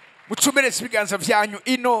mucumeretse ibiganza vyanyu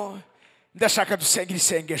ino ndashaka dusengera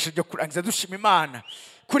isengesho ryo kurangiza dushima Imana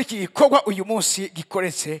kuri iki gikorwa uyu munsi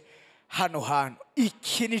gikoretse hano hano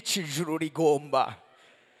iki ni cijuru rigomba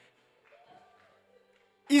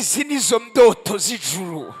izi nizo ndoto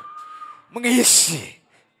z'ijuru mwisi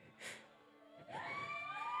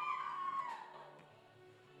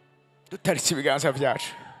dutaritse ibiganza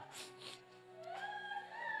vyacu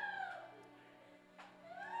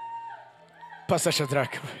Pasteur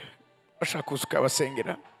Chadrack bashaka kuza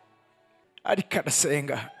ukabasengera ariko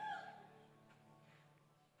arasenga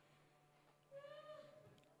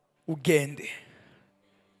ugende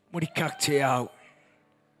muri quartier yawe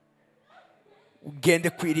ugende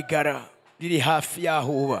kwirigara riri hafi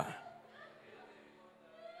yaho uba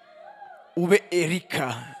ube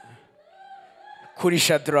Erika kuri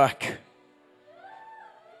Chadrack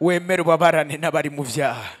wemere ubabarane n'abari mu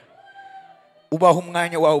vyaha ubaho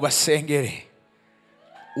umwanya wawe basengere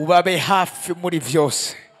ubabe hafi muri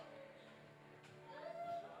vyose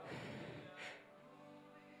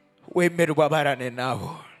wemera ubabarane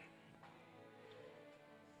nabo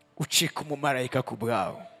ucika umumarayika ku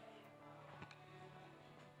bwawo.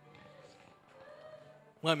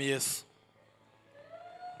 Mwami Yesu,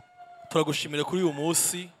 turagushimira kuri uyu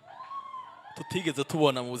munsi tutigeze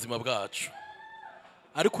tubona mu buzima bwacu,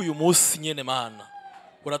 ariko uyu munsi nyene Mana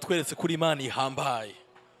uratweretse kuri Imana ihambaye,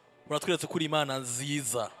 uratweretse kuri Imana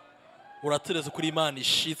nziza, uratweretse kuri Imana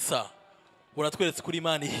ishitsa, uratweretse kuri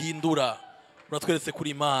Imana ihindura, uratweretse kuri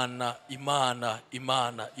Imana.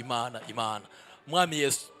 Mwami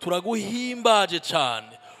Yesu, turaguhimbaje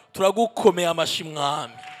cyane, turagukomeye amashi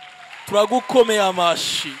Mwami, turagukomeye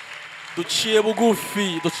amashi, duciye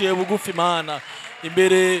bugufi Mana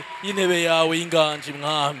imbere y'intebe yawe y'inganji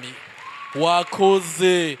Mwami.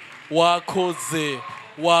 Wakoze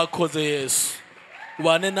Yesu,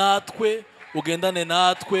 ubane natwe, ugendane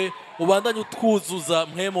natwe, ubandanye utwuzuza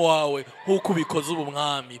mpwemu wawe nk'uko ubikoze ubu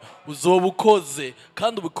Mwami. Uzoba ukoze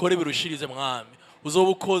kandi ubikore birushirize Mwami, uzoba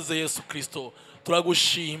ukoze Yesu Kristo.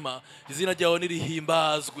 Turagushima, izina ryawe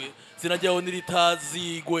nirihimbazwe, izina ryawe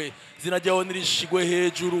niritazigwe, izina ryawe nirishigwe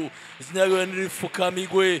hejuru, izina ryawe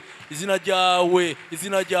nirifukamigwe, izina ryawe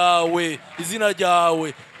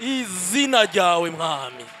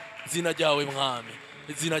Mwami,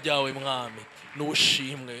 izina ryawe Mwami,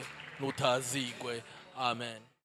 n'ubushimwe n'utazigwe. Amen.